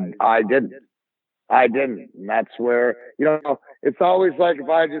 I didn't, and that's where, it's always like if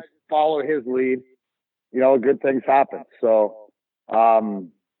I just follow his lead, good things happen. So,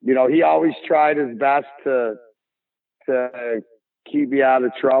 he always tried his best to keep me out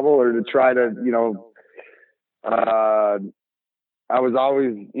of trouble, or to try to, I was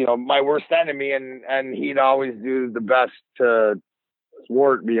always, my worst enemy, and he'd always do the best to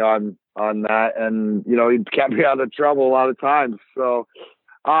thwart me on that. And, he kept me out of trouble a lot of times. So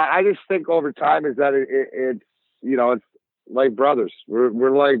I just think over time is that it's like brothers.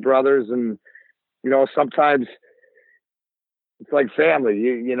 We're like brothers, and, sometimes it's like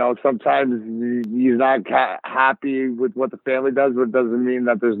family. Sometimes you're not happy with what the family does, but it doesn't mean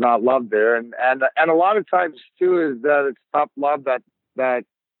that there's not love there. And a lot of times too is that it's tough love that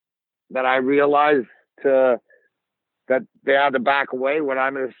I realize that they have to back away when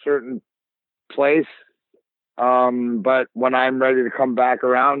I'm in a certain place. But when I'm ready to come back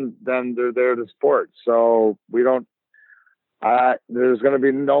around, then they're there to support. So we don't. There's going to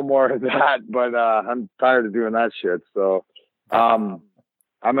be no more of that. But I'm tired of doing that shit. So. I'm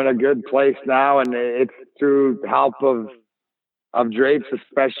in a good place now, and it's through help of Drapes,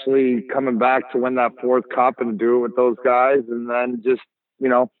 especially coming back to win that 4th cup and do it with those guys. And then just,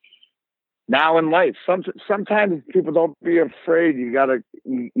 now in life, sometimes people don't be afraid. You gotta,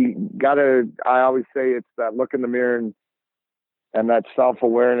 I always say it's that look in the mirror and that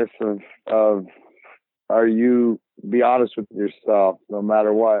self-awareness of are you be honest with yourself no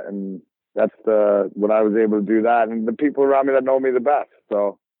matter what. And that's when I was able to do that, and the people around me that know me the best.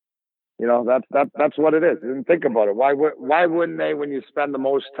 So, You know, that's what it is. And think about it. Why wouldn't they, when you spend the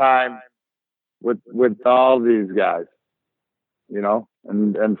most time with all these guys, you know,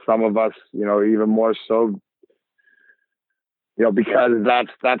 and some of us, you know, even more so, you know, because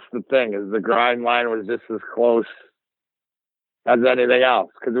that's the thing, is the grind line was just as close as anything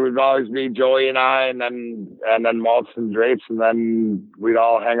else, because it would always be Joey and I, and then Maltz and Drapes, and then we'd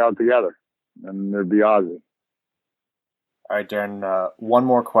all hang out together, and there'd be Ozzy. All right, Darren, one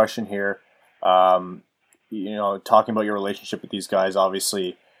more question here. You know, talking about your relationship with these guys,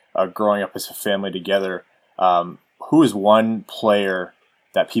 obviously growing up as a family together, who is one player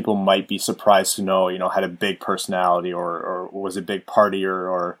that people might be surprised to know, you know, had a big personality or was a big partier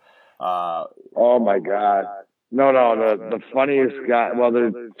or oh my God. No, the funniest guy, well,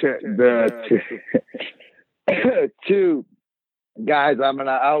 the two guys, I'm going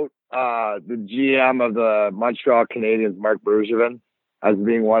to out the GM of the Montreal Canadiens, Mark Bergevin, as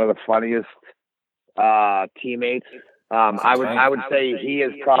being one of the funniest teammates. I would say he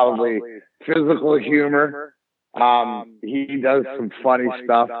is probably physical humor. He does some funny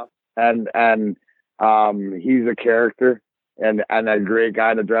stuff, and he's a character and a great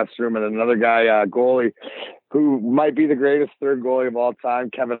guy in the dressing room. And another guy, goalie, who might be the greatest third goalie of all time,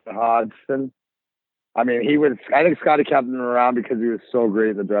 Kevin Hodgson. I mean, I think Scotty kept him around because he was so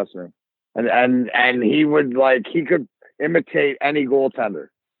great in the dressing room. And he would, like, he could imitate any goaltender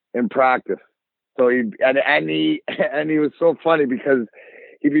in practice. So he was so funny because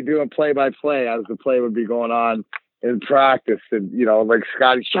he'd be doing play-by-play as the play would be going on in practice. And, you know, like,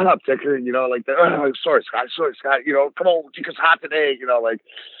 Scotty, shut up, Ticker. You know, like, sorry, Scotty, you know, come on, Ticker's hot today. You know, like,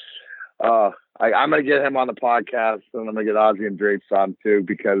 I'm going to get him on the podcast, and I'm going to get Ozzy and Drapes on too,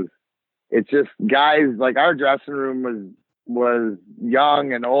 because it's just guys, like, our dressing room was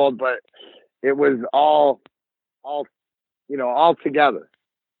young and old, but it was all together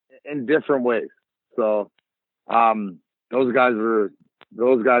in different ways. So, those guys were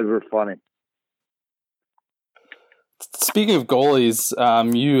funny. Speaking of goalies,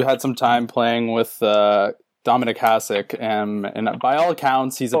 you had some time playing with Dominic Hasek, and by all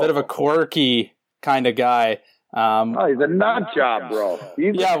accounts, he's a bit of a quirky kind of guy. He's a nut job, bro.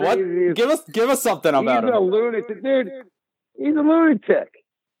 What? Give us something about him. He's a lunatic, dude. He's a lunatic.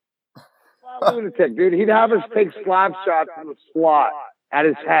 Dude. He'd have us take slap shots in the slot at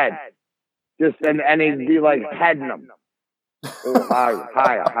his head, and he'd be like heading them. Oh,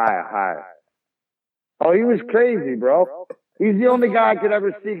 hi. Oh, he was crazy, bro. He's the only guy I could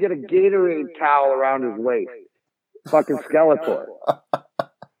ever see get a Gatorade towel around his waist. Fucking Skeletor.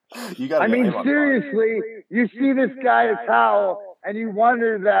 I mean, seriously, you see this guy a towel, and you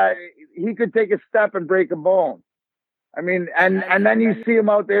wonder that he could take a step and break a bone. I mean, and then you see him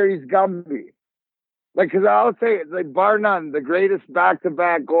out there, he's Gumby. Like, because I'll say, like, bar none, the greatest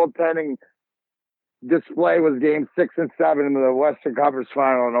back-to-back goaltending display was Game 6 and 7 in the Western Conference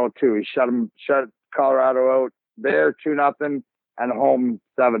Final in 2002. He shut Colorado out there 2-0 and home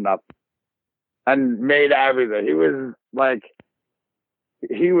 7-0, and made everything. He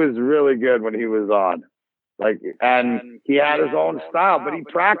was really good when he was on. Like, and he had his own style, but he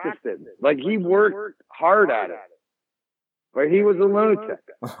practiced it. Like, he worked hard at it. But he was a lunatic.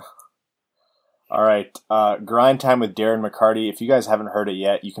 All right. Grind Time with Darren McCarty. If you guys haven't heard it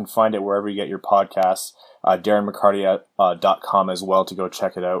yet, you can find it wherever you get your podcasts. DarrenMcCarty.com as well to go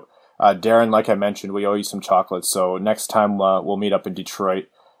check it out. Darren, like I mentioned, we owe you some chocolates. So next time we'll meet up in Detroit,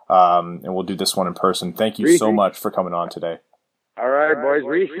 and we'll do this one in person. Thank you so much for coming on today. All right, boys.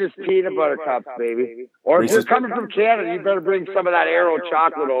 Reese's peanut butter cups, baby. Or if you're coming from Canada, you better bring some of that Aero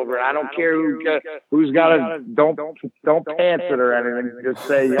chocolate over. I don't care who's got it. Don't pants it or anything. Just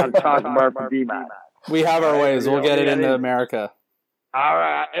say you got a chocolate bar for D-Man. We have our ways. We'll get it into America. All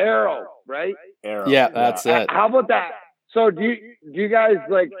right, Aero, right? Aero. Yeah, that's it. How about that? So do you guys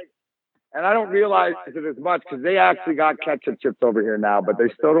like? And I don't realize it as much because they actually got ketchup chips over here now, but they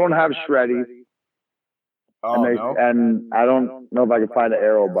still don't have Shreddies. Oh, and I don't know if I can find an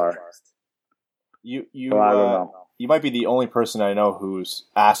Aero bar. You so I don't know. You might be the only person I know who's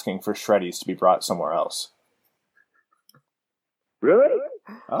asking for Shreddies to be brought somewhere else. Really?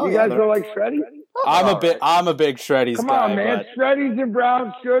 Oh, you guys don't like Shreddies? I'm a big Shreddies guy. Come on, man. Shreddies and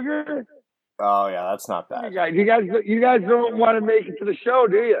brown sugar? Oh yeah, that's not bad. You guys don't want to make it to the show,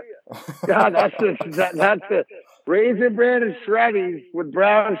 do you? God, that's it. Raisin Bran and Shreddies with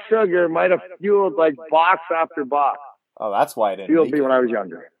brown sugar might have fueled like box after box. Oh, that's why I didn't. Fueled me when I was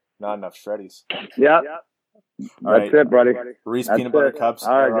younger. Not enough Shreddies. Yeah. That's it, buddy. Reese peanut butter cups,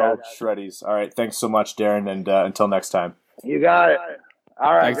 Aero, Shreddies. All right, thanks so much, Darren, and until next time. You got it.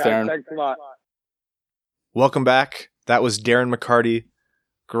 All right, thanks, guys. Darren. Thanks a lot. Welcome back. That was Darren McCarty.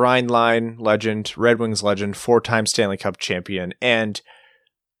 grind line legend, Red Wings legend, 4-time Stanley Cup champion, and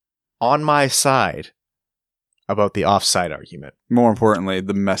on my side about the offside argument. More importantly,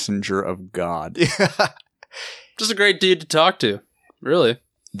 the messenger of God. Just a great dude to talk to. Really.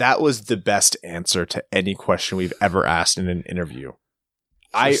 That was the best answer to any question we've ever asked in an interview.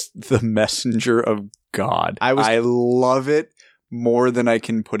 The messenger of God. I love it more than I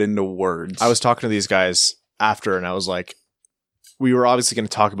can put into words. I was talking to these guys after, and I was like, we were obviously going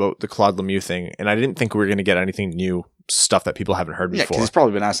to talk about the Claude Lemieux thing, and I didn't think we were going to get anything new, stuff that people haven't heard before. Because he's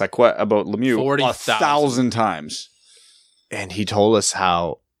probably been asked that about Lemieux 1,000 times. And he told us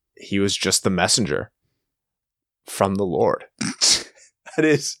how he was just the messenger from the Lord. That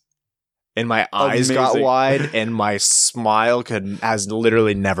is. And my eyes amazing. got wide, and my smile has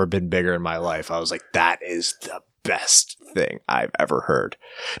literally never been bigger in my life. I was like, that is the best thing I've ever heard.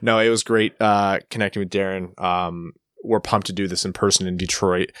 No, it was great connecting with Darren. We're pumped to do this in person in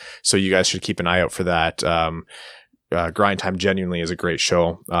Detroit, so you guys should keep an eye out for that. Grind Time genuinely is a great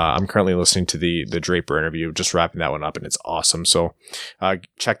show. I'm currently listening to the Draper interview, just wrapping that one up, and it's awesome. So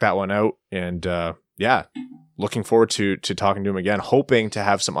check that one out. And looking forward to talking to him again, hoping to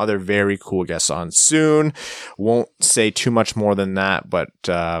have some other very cool guests on soon. Won't say too much more than that, but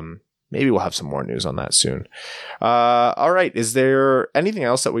maybe we'll have some more news on that soon. All right. Is there anything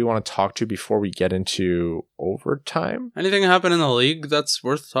else that we want to talk to before we get into overtime? Anything happen in the league that's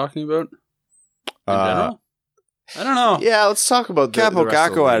worth talking about in general? I don't know. Yeah, let's talk about Capo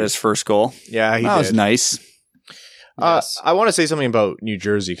Caco had his first goal. Yeah, he did. That was nice. Yes. I want to say something about New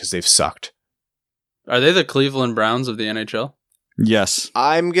Jersey because they've sucked. Are they the Cleveland Browns of the NHL? Yes.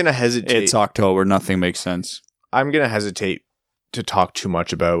 I'm going to hesitate. It's October. Nothing makes sense. I'm going to hesitate to talk too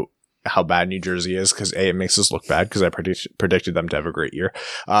much about how bad New Jersey is because it makes us look bad because I predicted them to have a great year.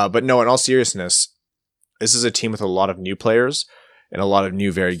 But no, in all seriousness, this is a team with a lot of new players and a lot of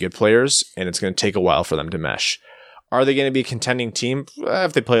new very good players, and it's going to take a while for them to mesh. Are they going to be a contending team?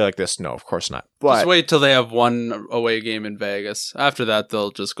 If they play like this, no, of course not. But just wait till they have one away game in Vegas. After that,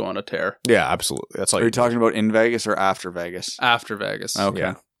 they'll just go on a tear. Yeah, absolutely. That's all. Are you talking about in Vegas or after Vegas? After Vegas. Okay.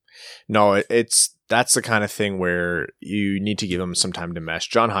 Yeah. No, that's the kind of thing where you need to give them some time to mesh.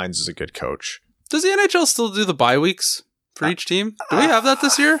 John Hines is a good coach. Does the NHL still do the bye weeks for each team? Do we have that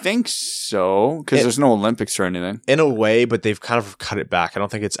this year? I think so, because there's no Olympics or anything. In a way, but they've kind of cut it back. I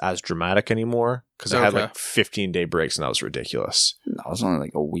don't think it's as dramatic anymore because they had like 15-day breaks, and that was ridiculous. That was only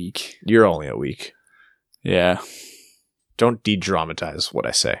like a week. You're only a week. Yeah. Don't de-dramatize what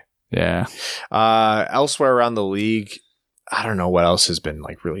I say. Yeah. Elsewhere around the league, I don't know what else has been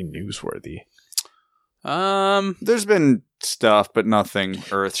like really newsworthy. There's been stuff, but nothing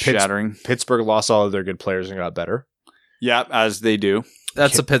earth-shattering. Pittsburgh lost all of their good players and got better. Yeah, as they do.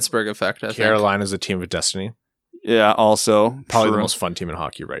 That's a Pittsburgh effect, I think. Carolina's a team of destiny. Yeah, also. Probably the most fun team in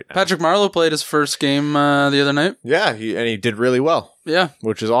hockey right now. Patrick Marleau played his first game the other night. Yeah, he did really well. Yeah.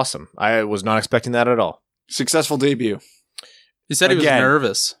 Which is awesome. I was not expecting that at all. Successful debut. He said he was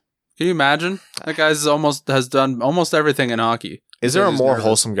nervous. Can you imagine? That guy's has done almost everything in hockey. Is there a more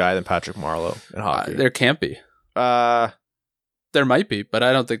wholesome guy than Patrick Marleau in hockey? There can't be. There might be, but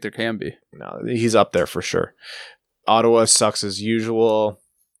I don't think there can be. No, he's up there for sure. Ottawa sucks as usual.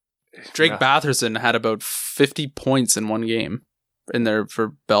 Drake Batherson had about 50 points in one game in there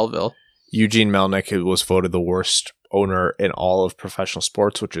for Belleville. Eugene Melnick was voted the worst owner in all of professional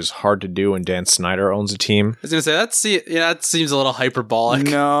sports, which is hard to do when Dan Snyder owns a team. I was going to say, that seems a little hyperbolic.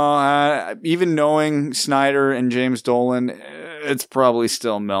 No, even knowing Snyder and James Dolan, it's probably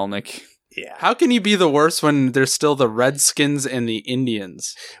still Melnick. Yeah. How can you be the worst when there's still the Redskins and the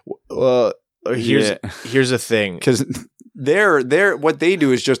Indians? Well, here's the thing. Because they're what they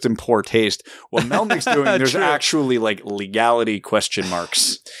do is just in poor taste. What Melnick's doing, there's actually like legality question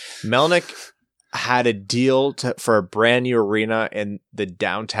marks. Melnick had a deal for a brand new arena in the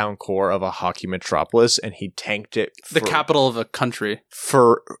downtown core of a hockey metropolis, and he tanked it. The capital of a country.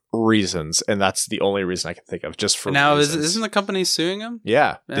 For reasons, and that's the only reason I can think of, just for now, reasons. Isn't the company suing him?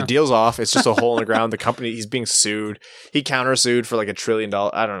 Yeah, the deal's off. It's just a hole in the ground. The company, he's being sued. He countersued for like $1 trillion.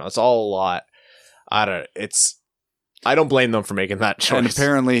 I don't know. It's all a lot. I don't blame them for making that choice. And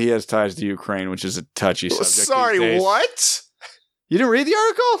apparently he has ties to Ukraine, which is a touchy subject. Sorry, what? You didn't read the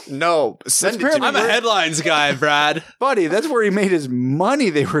article? No. Send it to me. I'm a headlines guy, Brad. Buddy, that's where he made his money,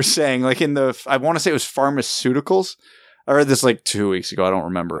 they were saying. Like in I want to say it was pharmaceuticals. I read this like 2 weeks ago. I don't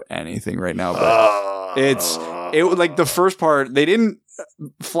remember anything right now. But it like the first part, they didn't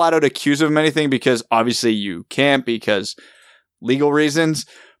flat out accuse him of anything because obviously you can't because legal reasons.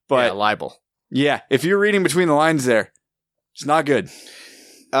 But libel. Yeah, if you're reading between the lines there, it's not good.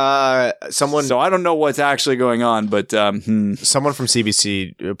 someone. So I don't know what's actually going on, but someone from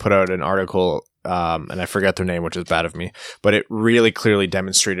CBC put out an article, and I forget their name, which is bad of me, but it really clearly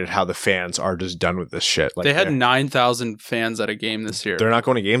demonstrated how the fans are just done with this shit. Like they had 9,000 fans at a game this year. They're not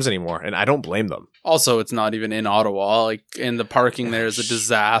going to games anymore, and I don't blame them. Also, it's not even in Ottawa. Like, and the parking there is a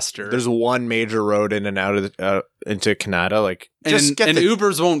disaster. There's one major road in and out of into Canada. Like, and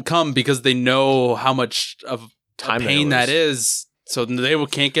Ubers won't come because they know how much of a pain that is. So they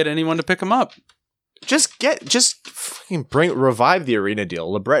can't get anyone to pick them up. Just fucking revive the arena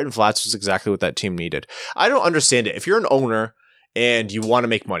deal. LeBreton Flats was exactly what that team needed. I don't understand it. If you're an owner and you want to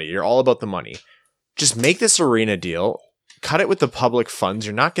make money, you're all about the money. Just make this arena deal. Cut it with the public funds.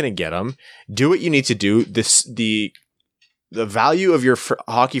 You're not going to get them. Do what you need to do. The value of your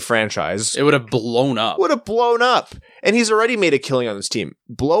hockey franchise. It would have blown up. And he's already made a killing on this team.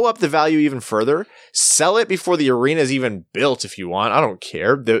 Blow up the value even further. Sell it before the arena is even built if you want. I don't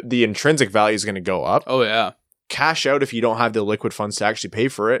care. The intrinsic value is going to go up. Oh, yeah. Cash out if you don't have the liquid funds to actually pay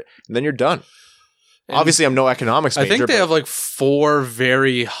for it. And then you're done. And obviously, I'm no economics major. I think they have like 4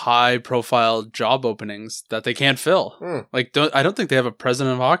 very high-profile job openings that they can't fill. Like, I don't think they have a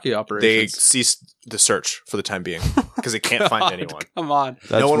president of hockey operations. They ceased the search for the time being because they can't find anyone. Come on.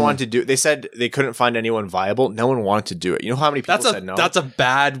 No one wanted to do it. They said they couldn't find anyone viable. No one wanted to do it. You know how many people said no? That's a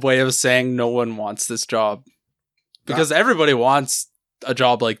bad way of saying no one wants this job. Because everybody wants a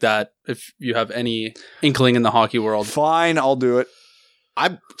job like that if you have any inkling in the hockey world. Fine, I'll do it.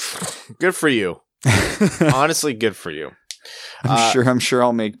 Good for you. Honestly, good for you. I'm sure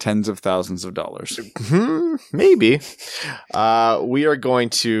I'll make tens of thousands of dollars. Maybe. We are going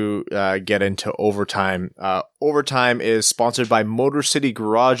to get into overtime. Overtime is sponsored by Motor City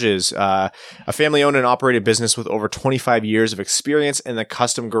Garages, a family-owned and operated business with over 25 years of experience in the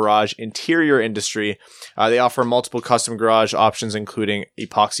custom garage interior industry. They offer multiple custom garage options, including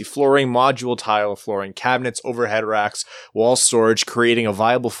epoxy flooring, module tile flooring, cabinets, overhead racks, wall storage, creating a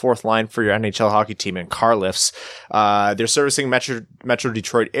viable fourth line for your NHL hockey team, and car lifts. They're servicing Metro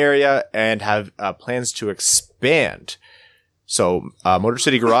Detroit area and have plans to expand. So, Motor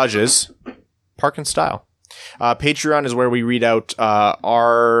City Garages, park in style. Patreon is where we read out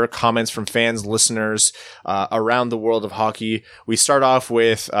our comments from fans, listeners around the world of hockey. We start off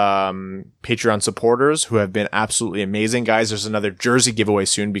with Patreon supporters who have been absolutely amazing. Guys, there's another jersey giveaway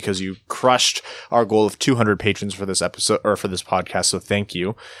soon because you crushed our goal of 200 patrons for this episode or for this podcast. So thank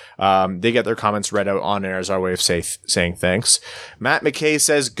you. They get their comments read out on air as our way of saying thanks. Matt McKay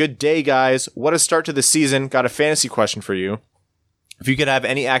says, "Good day, guys. What a start to the season. Got a fantasy question for you. If you could have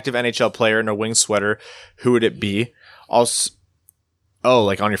any active NHL player in a wing sweater, who would it be?" Also,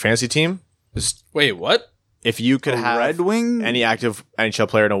 like on your fantasy team? Wait, what? If you could have Red Wing? any active NHL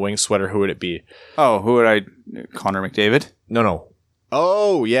player in a wing sweater, who would it be? Oh, who would I? Connor McDavid? No.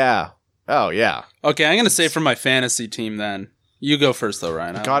 Oh, yeah. Okay, I'm going to say for my fantasy team then. You go first though,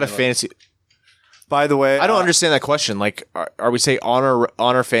 Ryan. Got a fantasy. By the way, I don't understand that question. Like, are we saying on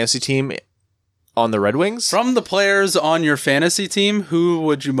our fantasy team on the Red Wings? From the players on your fantasy team, who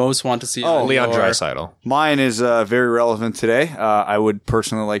would you most want to see? Leon Draisaitl. Mine is very relevant today. I would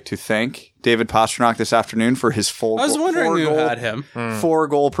personally like to thank David Pastrnak this afternoon for his I was wondering who had him.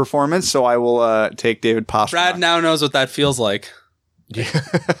 4-goal performance, so I will take David Pastrnak. Brad now knows what that feels like.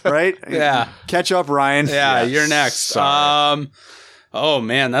 Right? Yeah. Catch up, Ryan. Yeah, you're next. Sorry. Oh,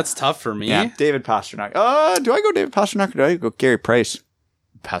 man, that's tough for me. Yeah, David Pastrnak. Do I go David Pastrnak or do I go Gary Price?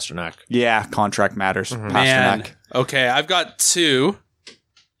 Pastrnak. Yeah, contract matters. Pastrnak. Man. Okay, I've got 2.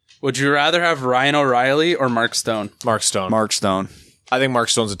 Would you rather have Ryan O'Reilly or Mark Stone? Mark Stone. I think Mark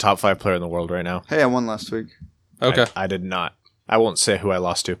Stone's a top 5 player in the world right now. Hey, I won last week. Okay. I did not. I won't say who I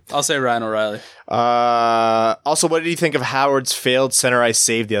lost to. I'll say Ryan O'Reilly. Also, what did you think of Howard's failed center ice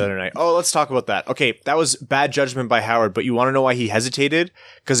save the other night? Oh, let's talk about that. Okay, that was bad judgment by Howard, but you want to know why he hesitated?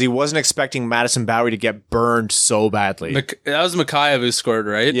 Because he wasn't expecting Madison Bowery to get burned so badly. That was Mikheyev who scored,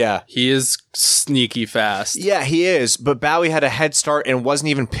 right? Yeah. He is sneaky fast. Yeah, he is, but Bowery had a head start and wasn't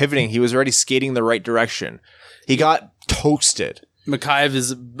even pivoting. He was already skating the right direction. He got toasted. Mikheyev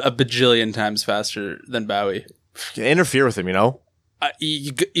is a bajillion times faster than Bowie. Interfere with him, you know?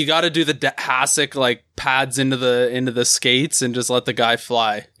 You got to do the Hasek like pads into the skates and just let the guy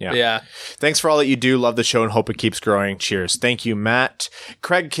fly. Yeah. Thanks for all that you do. Love the show and hope it keeps growing. Cheers. Thank you, Matt.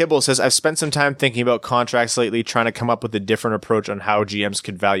 Craig Kibble says, "I've spent some time thinking about contracts lately, trying to come up with a different approach on how GMs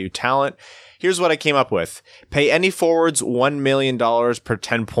could value talent. Here's what I came up with. Pay any forwards $1 million per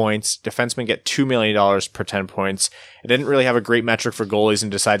 10 points. Defensemen get $2 million per 10 points. I didn't really have a great metric for goalies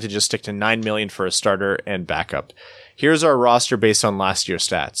and decided to just stick to $9 million for a starter and backup. Here's our roster based on last year's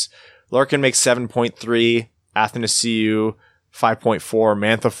stats. Larkin makes 7.3, Athanasiou 5.4,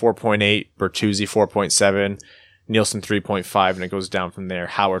 Mantha 4.8, Bertuzzi 4.7, Nielsen 3.5, and it goes down from there.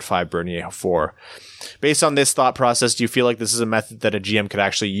 Howard 5, Bernier 4. Based on this thought process, do you feel like this is a method that a GM could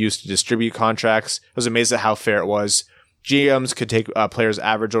actually use to distribute contracts? I was amazed at how fair it was. GMs could take players'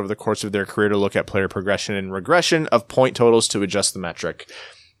 average over the course of their career to look at player progression and regression of point totals to adjust the metric.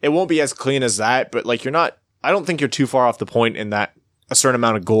 It won't be as clean as that, but like I don't think you're too far off the point in that a certain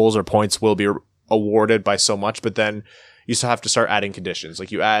amount of goals or points will be awarded by so much, but then you still have to start adding conditions.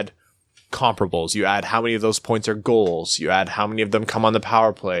 Like you add comparables, you add how many of those points are goals, you add how many of them come on the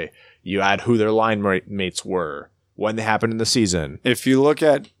power play, you add who their line mates were, when they happened in the season. If you look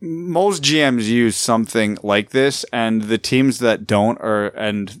at most GMs use something like this, and the teams that don't are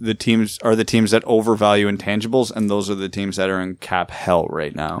the teams that overvalue intangibles, and those are the teams that are in cap hell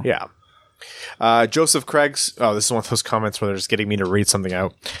right now. Yeah. Joseph Craig's, this is one of those comments where they're just getting me to read something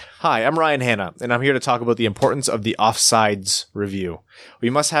out. Hi, I'm Ryan Hanna, and I'm here to talk about the importance of the offsides review. We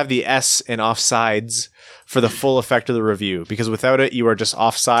must have the S in offsides for the full effect of the review, because without it, you are just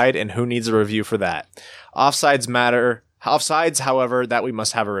offside, and who needs a review for that? Offsides matter. Offsides, however, that we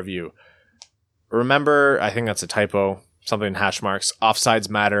must have a review. Remember, I think that's a typo. Something in hash marks. Offsides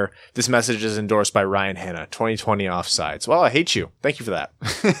matter. This message is endorsed by Ryan Hanna. 2020 offsides. Well, I hate you. Thank you for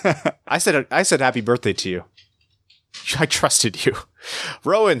that. I said happy birthday to you. I trusted you.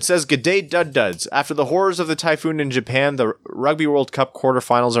 Rowan says, good day, duds. After the horrors of the typhoon in Japan, the Rugby World Cup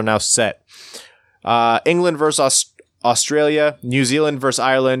quarterfinals are now set. England versus Australia, New Zealand versus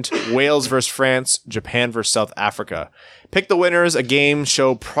Ireland, Wales versus France, Japan versus South Africa. Pick the winners, a game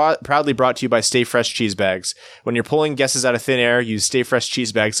show proudly brought to you by Stay Fresh Cheese Bags. When you're pulling guesses out of thin air, use Stay Fresh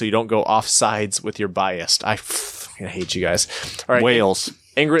Cheese Bags so you don't go off sides with your bias. I hate you guys. All right, Wales.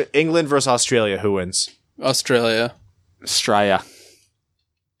 England versus Australia. Who wins? Australia.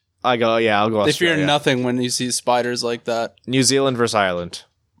 I'll go Australia. They fear nothing when you see spiders like that. New Zealand versus Ireland.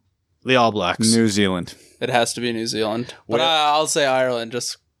 The All Blacks. New Zealand. It has to be New Zealand. But I'll say Ireland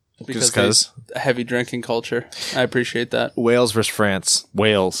just because a heavy drinking culture. I appreciate that. Wales versus France.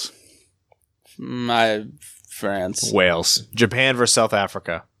 Wales. France. Wales. Japan versus South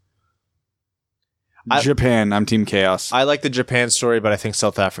Africa. Japan. I'm Team Chaos. I like the Japan story, but I think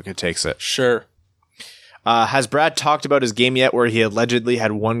South Africa takes it. Sure. Has Brad talked about his game yet where he allegedly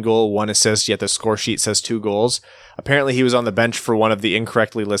had 1 goal, 1 assist, yet the score sheet says 2 goals? Apparently he was on the bench for one of the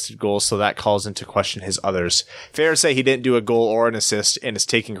incorrectly listed goals, so that calls into question his others. Fair to say he didn't do a goal or an assist and is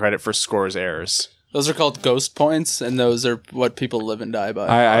taking credit for scorer's errors. Those are called ghost points, and those are what people live and die by.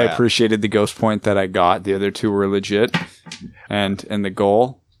 I appreciated the ghost point that I got. The other 2 were legit. And the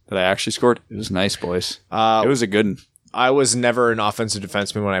goal that I actually scored, it was nice, boys. It was a good one. I was never an offensive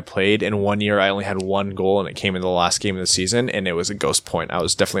defenseman when I played, and 1 year I only had 1 goal, and it came in the last game of the season, and it was a ghost point. I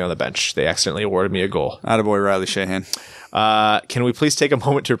was definitely on the bench. They accidentally awarded me a goal. Attaboy Riley Shahan. Can we please take a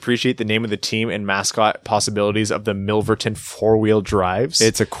moment to appreciate the name of the team and mascot possibilities of the Milverton 4-wheel drives?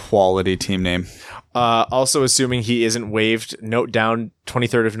 It's a quality team name. Also, assuming he isn't waived, note down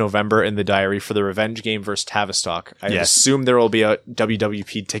 23rd of November in the diary for the revenge game versus Tavistock. I assume there will be a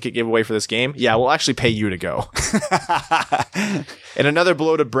WWP ticket giveaway for this game. Yeah, we'll actually pay you to go. And another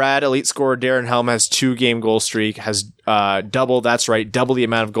blow to Brad. Elite scorer Darren Helm has 2-game goal streak, has double the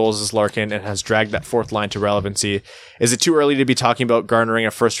amount of goals as Larkin, and has dragged that 4th line to relevancy. Is it too early to be talking about garnering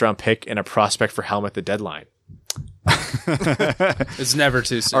a first-round pick and a prospect for Helm at the deadline? It's never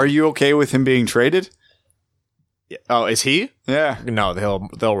too soon. Are you okay with him being traded? Oh, is he? Yeah. No,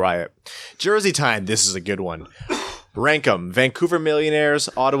 they'll riot. Jersey time. This is a good one. Rank 'em. Vancouver Millionaires,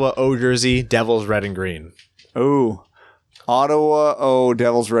 Ottawa O Jersey, Devils Red and Green. Ooh. Ottawa O,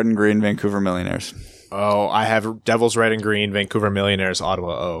 Devils Red and Green, Vancouver Millionaires. Oh, I have Devils Red and Green, Vancouver Millionaires,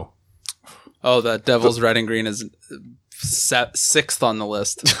 Ottawa O. Oh, that Devils Red and Green is 6th on the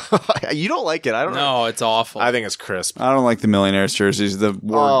list. You don't like it. I don't know. No, it's awful. I think it's crisp. I don't like the Millionaires jerseys. The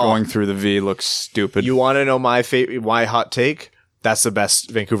word going through the V looks stupid. You want to know my hot take? That's the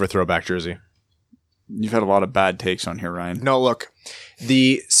best Vancouver throwback jersey. You've had a lot of bad takes on here, Ryan. No, look.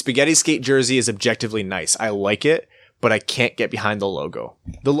 The spaghetti skate jersey is objectively nice. I like it, but I can't get behind the logo.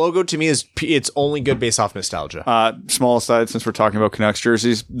 The logo to me it's only good based off nostalgia. Small aside, since we're talking about Canucks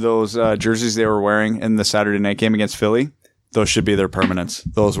jerseys, those jerseys they were wearing in the Saturday night game against Philly, those should be their permanents.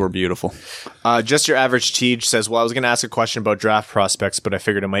 Those were beautiful. Just Your Average Teej says, well, I was going to ask a question about draft prospects, but I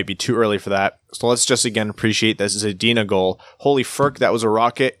figured it might be too early for that. So let's just again appreciate this is a Zadina goal. Holy frick, that was a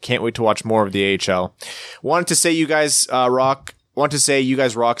rocket. Can't wait to watch more of the AHL. Wanted to say you guys rock.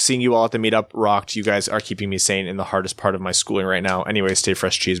 Seeing you all at the meetup rocked. You guys are keeping me sane in the hardest part of my schooling right now. Anyway, Stay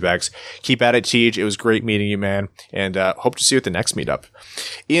Fresh Cheese Bags. Keep at it, Teej. It was great meeting you, man. And hope to see you at the next meetup.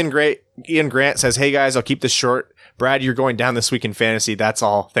 Ian Grant says, hey guys, I'll keep this short. Brad, you're going down this week in fantasy. That's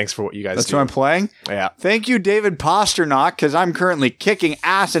all. Thanks for what you guys do. That's what I'm playing? Yeah. Thank you, David Pasternak, because I'm currently kicking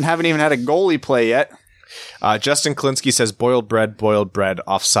ass and haven't even had a goalie play yet. Justin Klinsky says, boiled bread,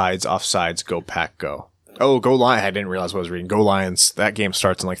 offsides, go Pack, go. Oh, go Lions. I didn't realize what I was reading. Go Lions. That game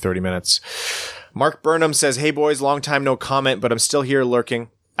starts in like 30 minutes. Mark Burnham says, hey boys, long time no comment, but I'm still here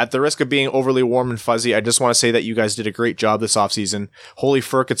lurking. At the risk of being overly warm and fuzzy, I just want to say that you guys did a great job this offseason. Holy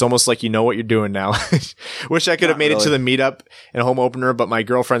frick, it's almost like you know what you're doing now. Wish I could have made it to the meetup and home opener, but my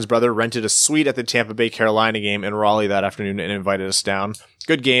girlfriend's brother rented a suite at the Tampa Bay Carolina game in Raleigh that afternoon and invited us down.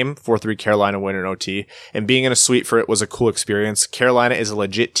 Good game, 4-3 Carolina win in OT, and being in a suite for it was a cool experience. Carolina is a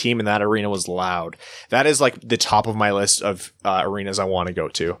legit team, and that arena was loud. That is like the top of my list of arenas I want to go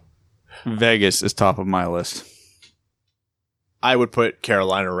to. Vegas is top of my list. I would put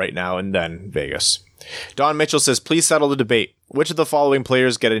Carolina right now and then Vegas. Don Mitchell says, please settle the debate. Which of the following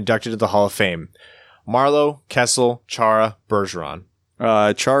players get inducted to the Hall of Fame? Marleau, Kessel, Chara, Bergeron.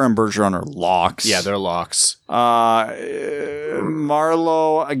 Chara and Bergeron are locks. Yeah, they're locks. Marleau,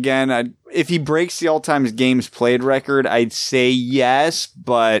 again, if he breaks the all-time games played record, I'd say yes,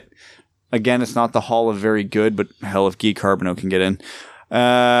 but again, it's not the Hall of Very Good, but hell, if Guy Carbonneau can get in.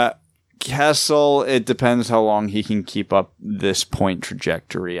 Kessel, it depends how long he can keep up this point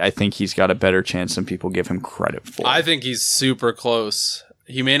trajectory. I think he's got a better chance than people give him credit for. I think he's super close.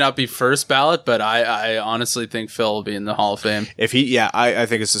 He may not be first ballot, but I honestly think Phil will be in the Hall of Fame. If he, I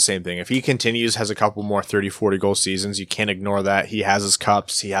think it's the same thing. If he continues, has a couple more 30, 40 goal seasons, you can't ignore that. He has his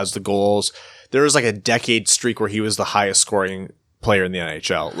cups. He has the goals. There was like a decade streak where he was the highest scoring player in the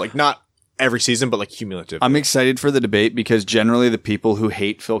NHL. Like not every season, but like cumulative. I'm excited for the debate because generally the people who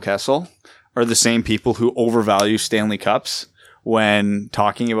hate Phil Kessel are the same people who overvalue Stanley Cups when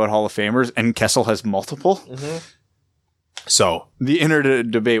talking about Hall of Famers, and Kessel has multiple. Mm-hmm. So the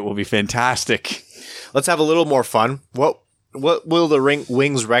debate will be fantastic. Let's have a little more fun. What will the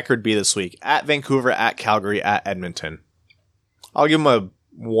Wings record be this week? At Vancouver, at Calgary, at Edmonton. I'll give them a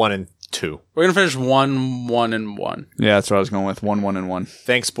 1-2. We're gonna finish 1-1-1. Yeah, that's what I was going with. 1-1-1.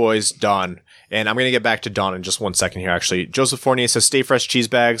 Thanks, boys. Don. And I'm going to get back to Don in just 1 second here, actually. Joseph Fournier says, stay fresh cheese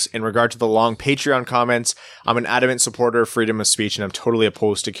bags. In regard to the long Patreon comments, I'm an adamant supporter of freedom of speech, and I'm totally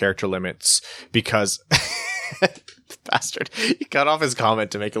opposed to character limits because... Bastard. He cut off his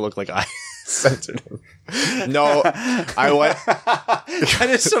comment to make it look like I censored him. No, I went... That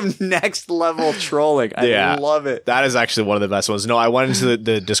is some next level trolling. I love it. That is actually one of the best ones. No, I went into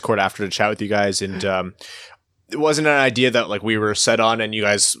the Discord after to chat with you guys, and it wasn't an idea that like we were set on, and you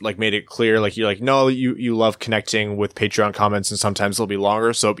guys like made it clear, like you're like, no, you love connecting with Patreon comments, and sometimes they'll be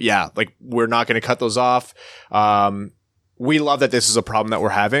longer. So yeah, like we're not going to cut those off. We love that this is a problem that we're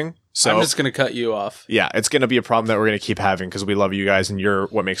having. So I'm just going to cut you off. Yeah, it's going to be a problem that we're going to keep having because we love you guys and you're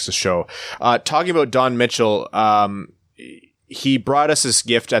what makes the show. Talking about Don Mitchell, he brought us this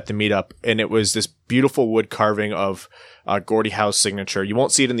gift at the meetup, and it was this beautiful wood carving of Gordie Howe's signature. You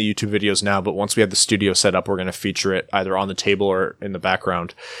won't see it in the YouTube videos now, but once we have the studio set up, we're going to feature it either on the table or in the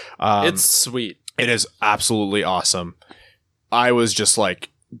background. It's sweet. It is absolutely awesome. I was just like,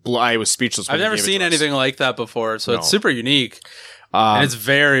 I was speechless. I've never seen anything like that before, so it's super unique. And it's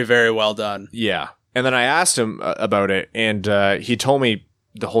very, very well done. Yeah. And then I asked him about it, and he told me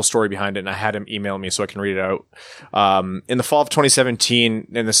the whole story behind it, and I had him email me so I can read it out. In the fall of 2017,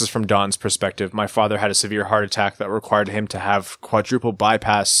 and this is from Don's perspective, my father had a severe heart attack that required him to have quadruple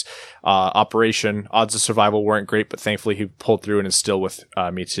bypass operation. Odds of survival weren't great, but thankfully he pulled through and is still with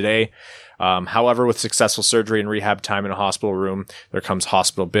me today. However, with successful surgery and rehab time in a hospital room, there comes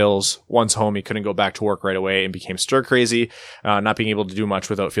hospital bills. Once home, he couldn't go back to work right away and became stir crazy, not being able to do much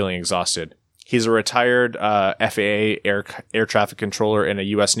without feeling exhausted. He's a retired FAA air traffic controller and a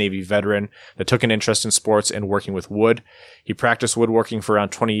U.S. Navy veteran that took an interest in sports and working with wood. He practiced woodworking for around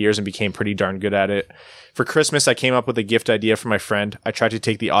 20 years and became pretty darn good at it. For Christmas, I came up with a gift idea for my friend. I tried to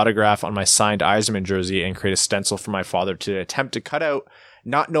take the autograph on my signed Yzerman jersey and create a stencil for my father to attempt to cut out,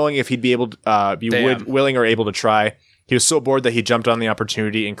 not knowing if he'd be able to willing or able to try. He was so bored that he jumped on the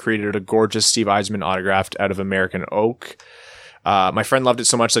opportunity and created a gorgeous Steve Yzerman autographed out of American oak. My friend loved it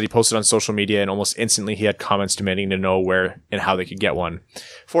so much that he posted on social media, and almost instantly he had comments demanding to know where and how they could get one.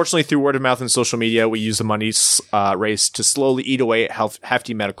 Fortunately, through word of mouth and social media, we used the money raised to slowly eat away at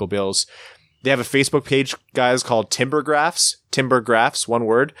hefty medical bills. They have a Facebook page, guys, called Timber Graphs, one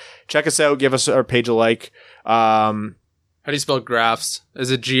word. Check us out. Give us our page a like. How do you spell graphs? Is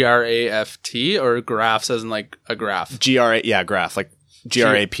it Graft or graphs as in like a graph? Graph, like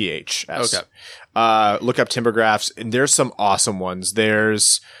GRAPHS. Okay. Look up Timber Graphs, and there's some awesome ones.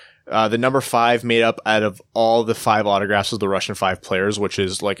 There's the number 5 made up out of all the 5 autographs of the Russian 5 players, which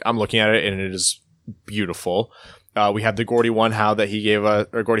is like, I'm looking at it and it is beautiful. We have the Gordie Howe that he gave us,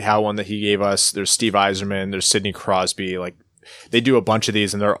 or Gordie Howe one that he gave us. There's Steve Yzerman. There's Sidney Crosby. Like, they do a bunch of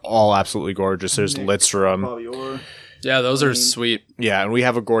these, and they're all absolutely gorgeous. There's Lidstrom. Yeah, those are sweet. Yeah, and we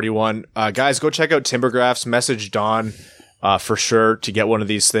have a Gordie one. Guys, go check out Timbergraphs. Message Don for sure to get one of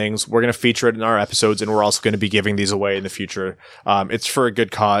these things. We're going to feature it in our episodes, and we're also going to be giving these away in the future. It's for a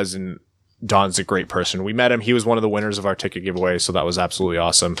good cause, and Don's a great person. We met him. He was one of the winners of our ticket giveaway, so that was absolutely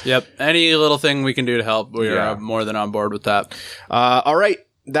awesome. Yep. Any little thing we can do to help, we are more than on board with that. All right.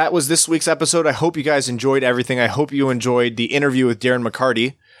 That was this week's episode. I hope you guys enjoyed everything. I hope you enjoyed the interview with Darren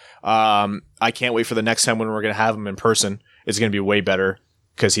McCarty. I can't wait for the next time when we're going to have him in person. It's going to be way better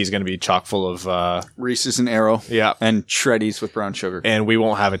because he's going to be chock full of Reese's and Arrow. Yeah. And Shreddies with brown sugar. And we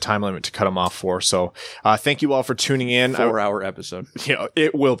won't have a time limit to cut him off for. So thank you all for tuning in. 4-hour episode. Yeah,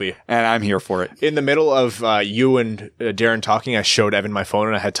 it will be. And I'm here for it. In the middle of you and Darren talking, I showed Evan my phone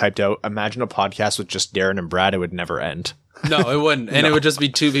and I had typed out, imagine a podcast with just Darren and Brad. It would never end. No, it wouldn't. And it would just be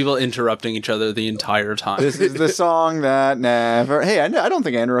two people interrupting each other the entire time. This is the song that never... Hey, I don't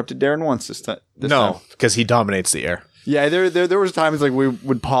think I interrupted Darren once this time. No, because he dominates the air. Yeah, there was times like we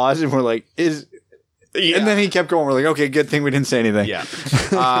would pause and we're like, and then he kept going. We're like, okay, good thing we didn't say anything. Yeah.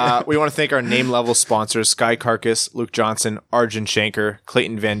 We want to thank our name level sponsors, Sky Carcass, Luke Johnson, Arjun Shanker,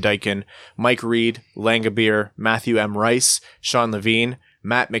 Clayton Van Dyken, Mike Reed, Langabeer, Matthew M. Rice, Sean Levine,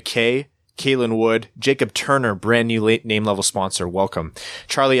 Matt McKay, Kaylin Wood, Jacob Turner, brand new name level sponsor. Welcome.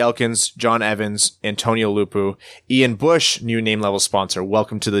 Charlie Elkins, John Evans, Antonio Lupu, Ian Bush, new name level sponsor.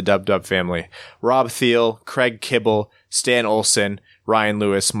 Welcome to the Dub family. Rob Thiel, Craig Kibble, Stan Olson, Ryan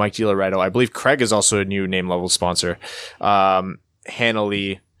Lewis, Mike DiLoretto. I believe Craig is also a new name level sponsor. Hannah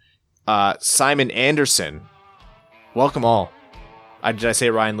Lee, Simon Anderson. Welcome all. Did I say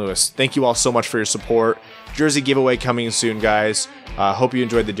Ryan Lewis? Thank you all so much for your support. Jersey giveaway coming soon, guys. Hope you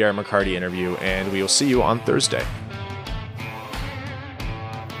enjoyed the Darren McCarty interview, and we will see you on Thursday.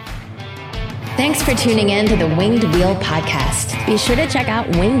 Thanks for tuning in to the Winged Wheel Podcast. Be sure to check out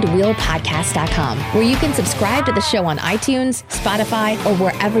wingedwheelpodcast.com, where you can subscribe to the show on iTunes, Spotify, or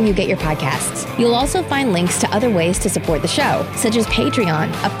wherever you get your podcasts. You'll also find links to other ways to support the show, such as Patreon,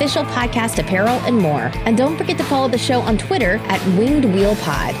 official podcast apparel, and more. And don't forget to follow the show on Twitter at Winged Wheel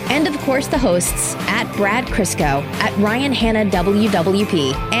Pod. And of course, the hosts at Brad Crisco, at Ryan Hanna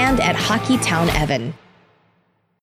WWP, and at Hockey Town Evan.